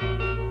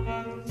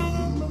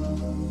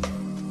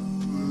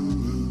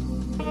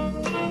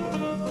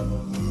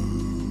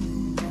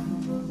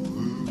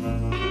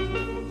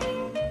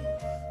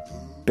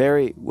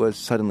 Berry was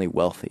suddenly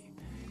wealthy,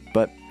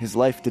 but his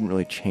life didn't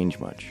really change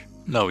much.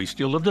 No, he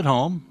still lived at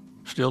home,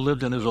 still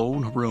lived in his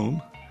own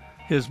room.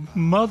 His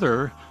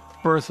mother,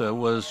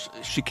 Bertha,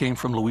 she came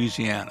from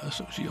Louisiana,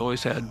 so she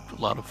always had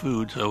a lot of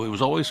food, so it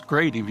was always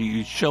great. If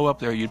you'd show up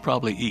there, you'd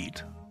probably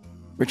eat.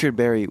 Richard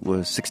Berry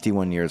was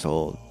 61 years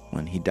old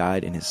when he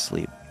died in his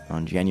sleep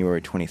on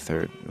January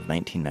 23rd of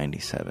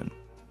 1997.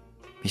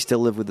 He still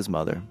lived with his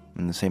mother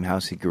in the same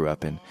house he grew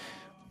up in.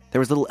 There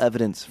was little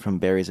evidence from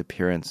Berry's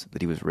appearance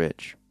that he was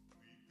rich.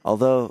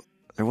 Although,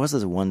 there was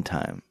this one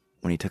time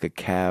when he took a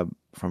cab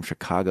from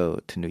Chicago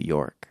to New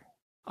York.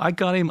 I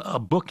got him a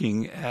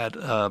booking at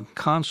a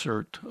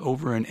concert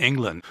over in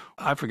England.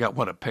 I forgot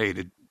what it paid.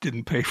 It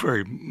didn't pay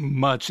very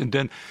much. And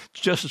then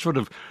just to sort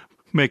of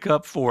make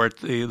up for it,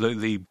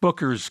 the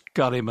bookers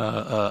got him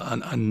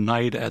a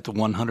night at the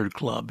 100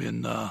 Club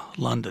in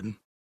London.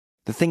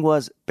 The thing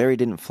was, Barry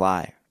didn't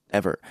fly,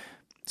 ever.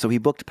 So he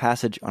booked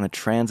passage on a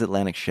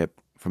transatlantic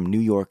ship from New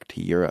York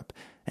to Europe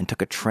and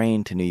took a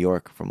train to New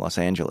York from Los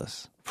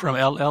Angeles. From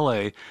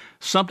L.A.,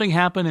 something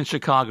happened in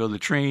Chicago. The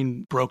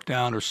train broke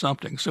down or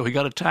something. So he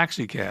got a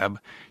taxi cab,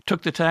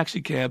 took the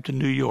taxi cab to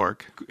New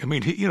York. I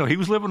mean, he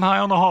was living high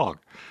on the hog.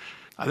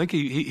 I think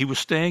he was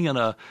staying in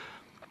a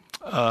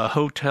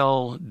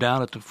hotel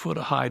down at the foot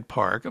of Hyde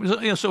Park. I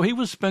mean, so he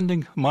was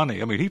spending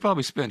money. I mean, he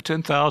probably spent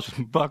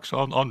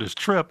 $10,000 on this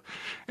trip,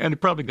 and he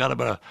probably got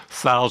about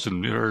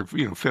 $1,000 or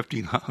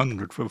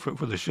 $1,500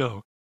 for the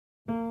show.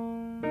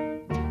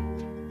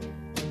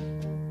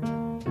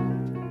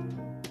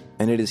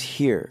 And it is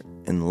here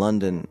in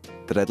London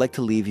that I'd like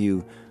to leave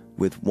you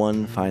with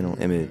one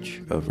final image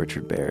of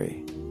Richard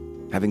Berry.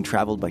 Having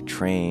traveled by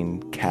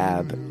train,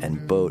 cab,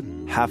 and boat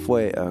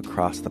halfway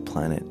across the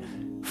planet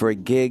for a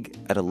gig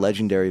at a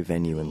legendary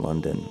venue in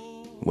London,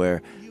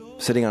 where,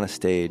 sitting on a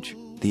stage,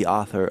 the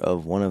author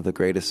of one of the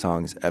greatest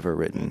songs ever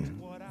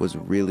written was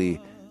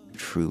really,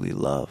 truly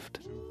loved.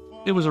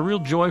 It was a real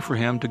joy for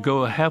him to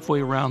go halfway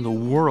around the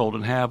world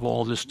and have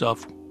all this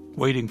stuff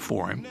waiting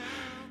for him.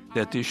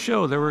 At this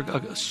show, there were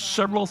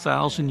several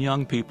thousand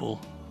young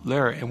people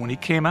there, and when he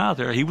came out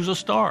there, he was a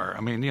star.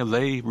 I mean,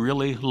 they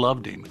really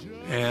loved him.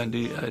 And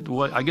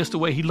I guess the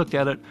way he looked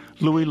at it,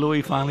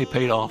 Louie finally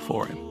paid off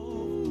for him.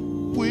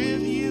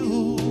 With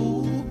you,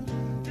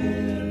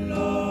 in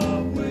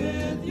love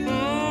with you,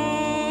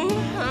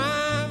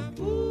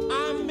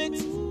 I'm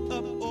mixed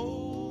up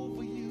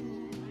over you.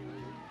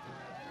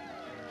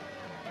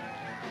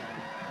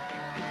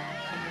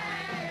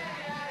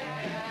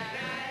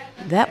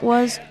 That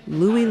was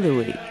Louie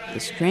Louie, The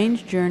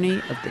Strange Journey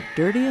of the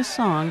Dirtiest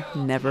Song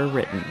Never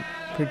Written,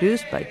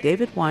 produced by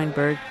David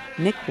Weinberg,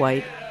 Nick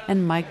White,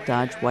 and Mike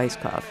Dodge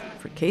Weisskopf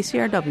for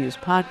KCRW's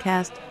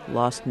podcast,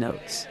 Lost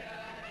Notes.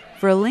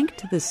 For a link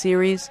to the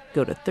series,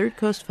 go to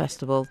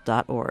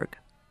thirdcoastfestival.org.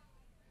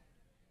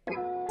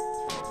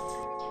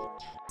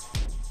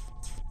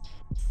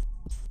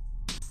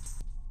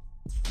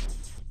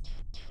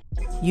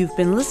 You've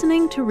been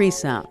listening to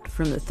Resound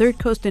from the Third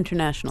Coast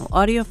International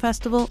Audio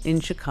Festival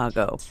in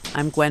Chicago.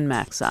 I'm Gwen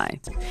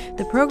Macsai.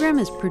 The program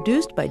is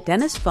produced by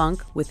Dennis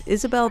Funk with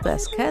Isabel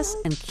Vasquez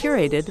and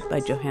curated by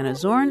Johanna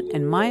Zorn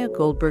and Maya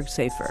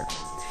Goldberg-Safer.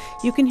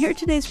 You can hear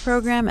today's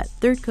program at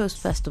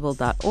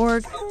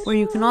thirdcoastfestival.org, where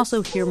you can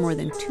also hear more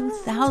than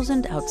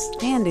 2,000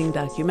 outstanding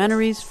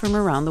documentaries from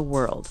around the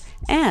world,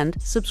 and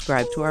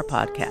subscribe to our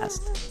podcast.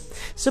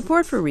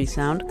 Support for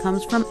Resound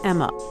comes from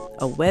Emma,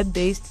 a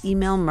web-based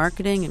email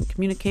marketing and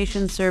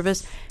communication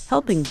service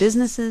helping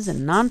businesses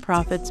and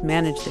nonprofits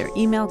manage their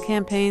email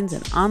campaigns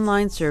and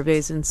online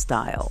surveys in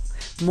style.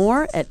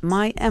 More at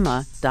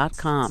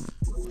myemma.com.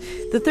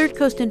 The Third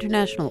Coast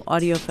International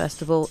Audio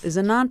Festival is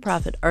a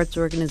nonprofit arts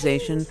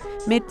organization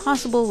made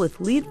possible with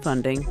lead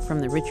funding from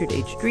the Richard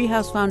H.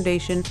 Driehaus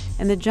Foundation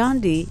and the John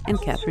D. and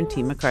Catherine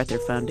T. MacArthur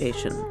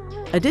Foundation.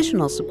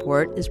 Additional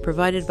support is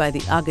provided by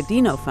the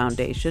Agudino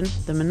Foundation,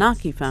 the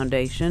Menaki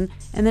Foundation,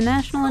 and the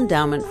National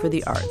Endowment for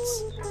the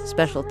Arts.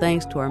 Special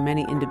thanks to our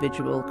many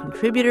individual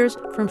contributors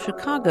from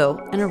Chicago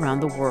and around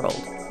the world.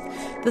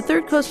 The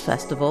Third Coast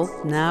Festival,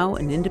 now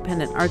an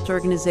independent arts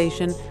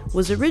organization,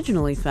 was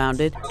originally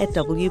founded at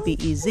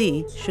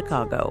WBEZ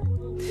Chicago.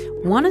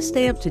 Want to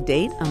stay up to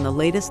date on the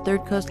latest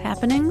Third Coast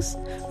happenings?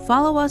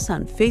 Follow us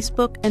on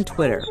Facebook and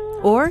Twitter,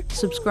 or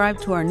subscribe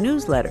to our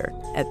newsletter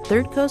at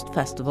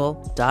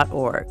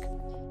thirdcoastfestival.org.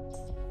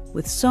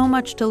 With so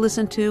much to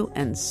listen to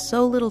and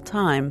so little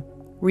time,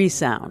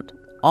 Resound.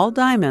 All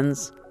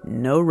diamonds,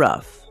 no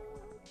rough.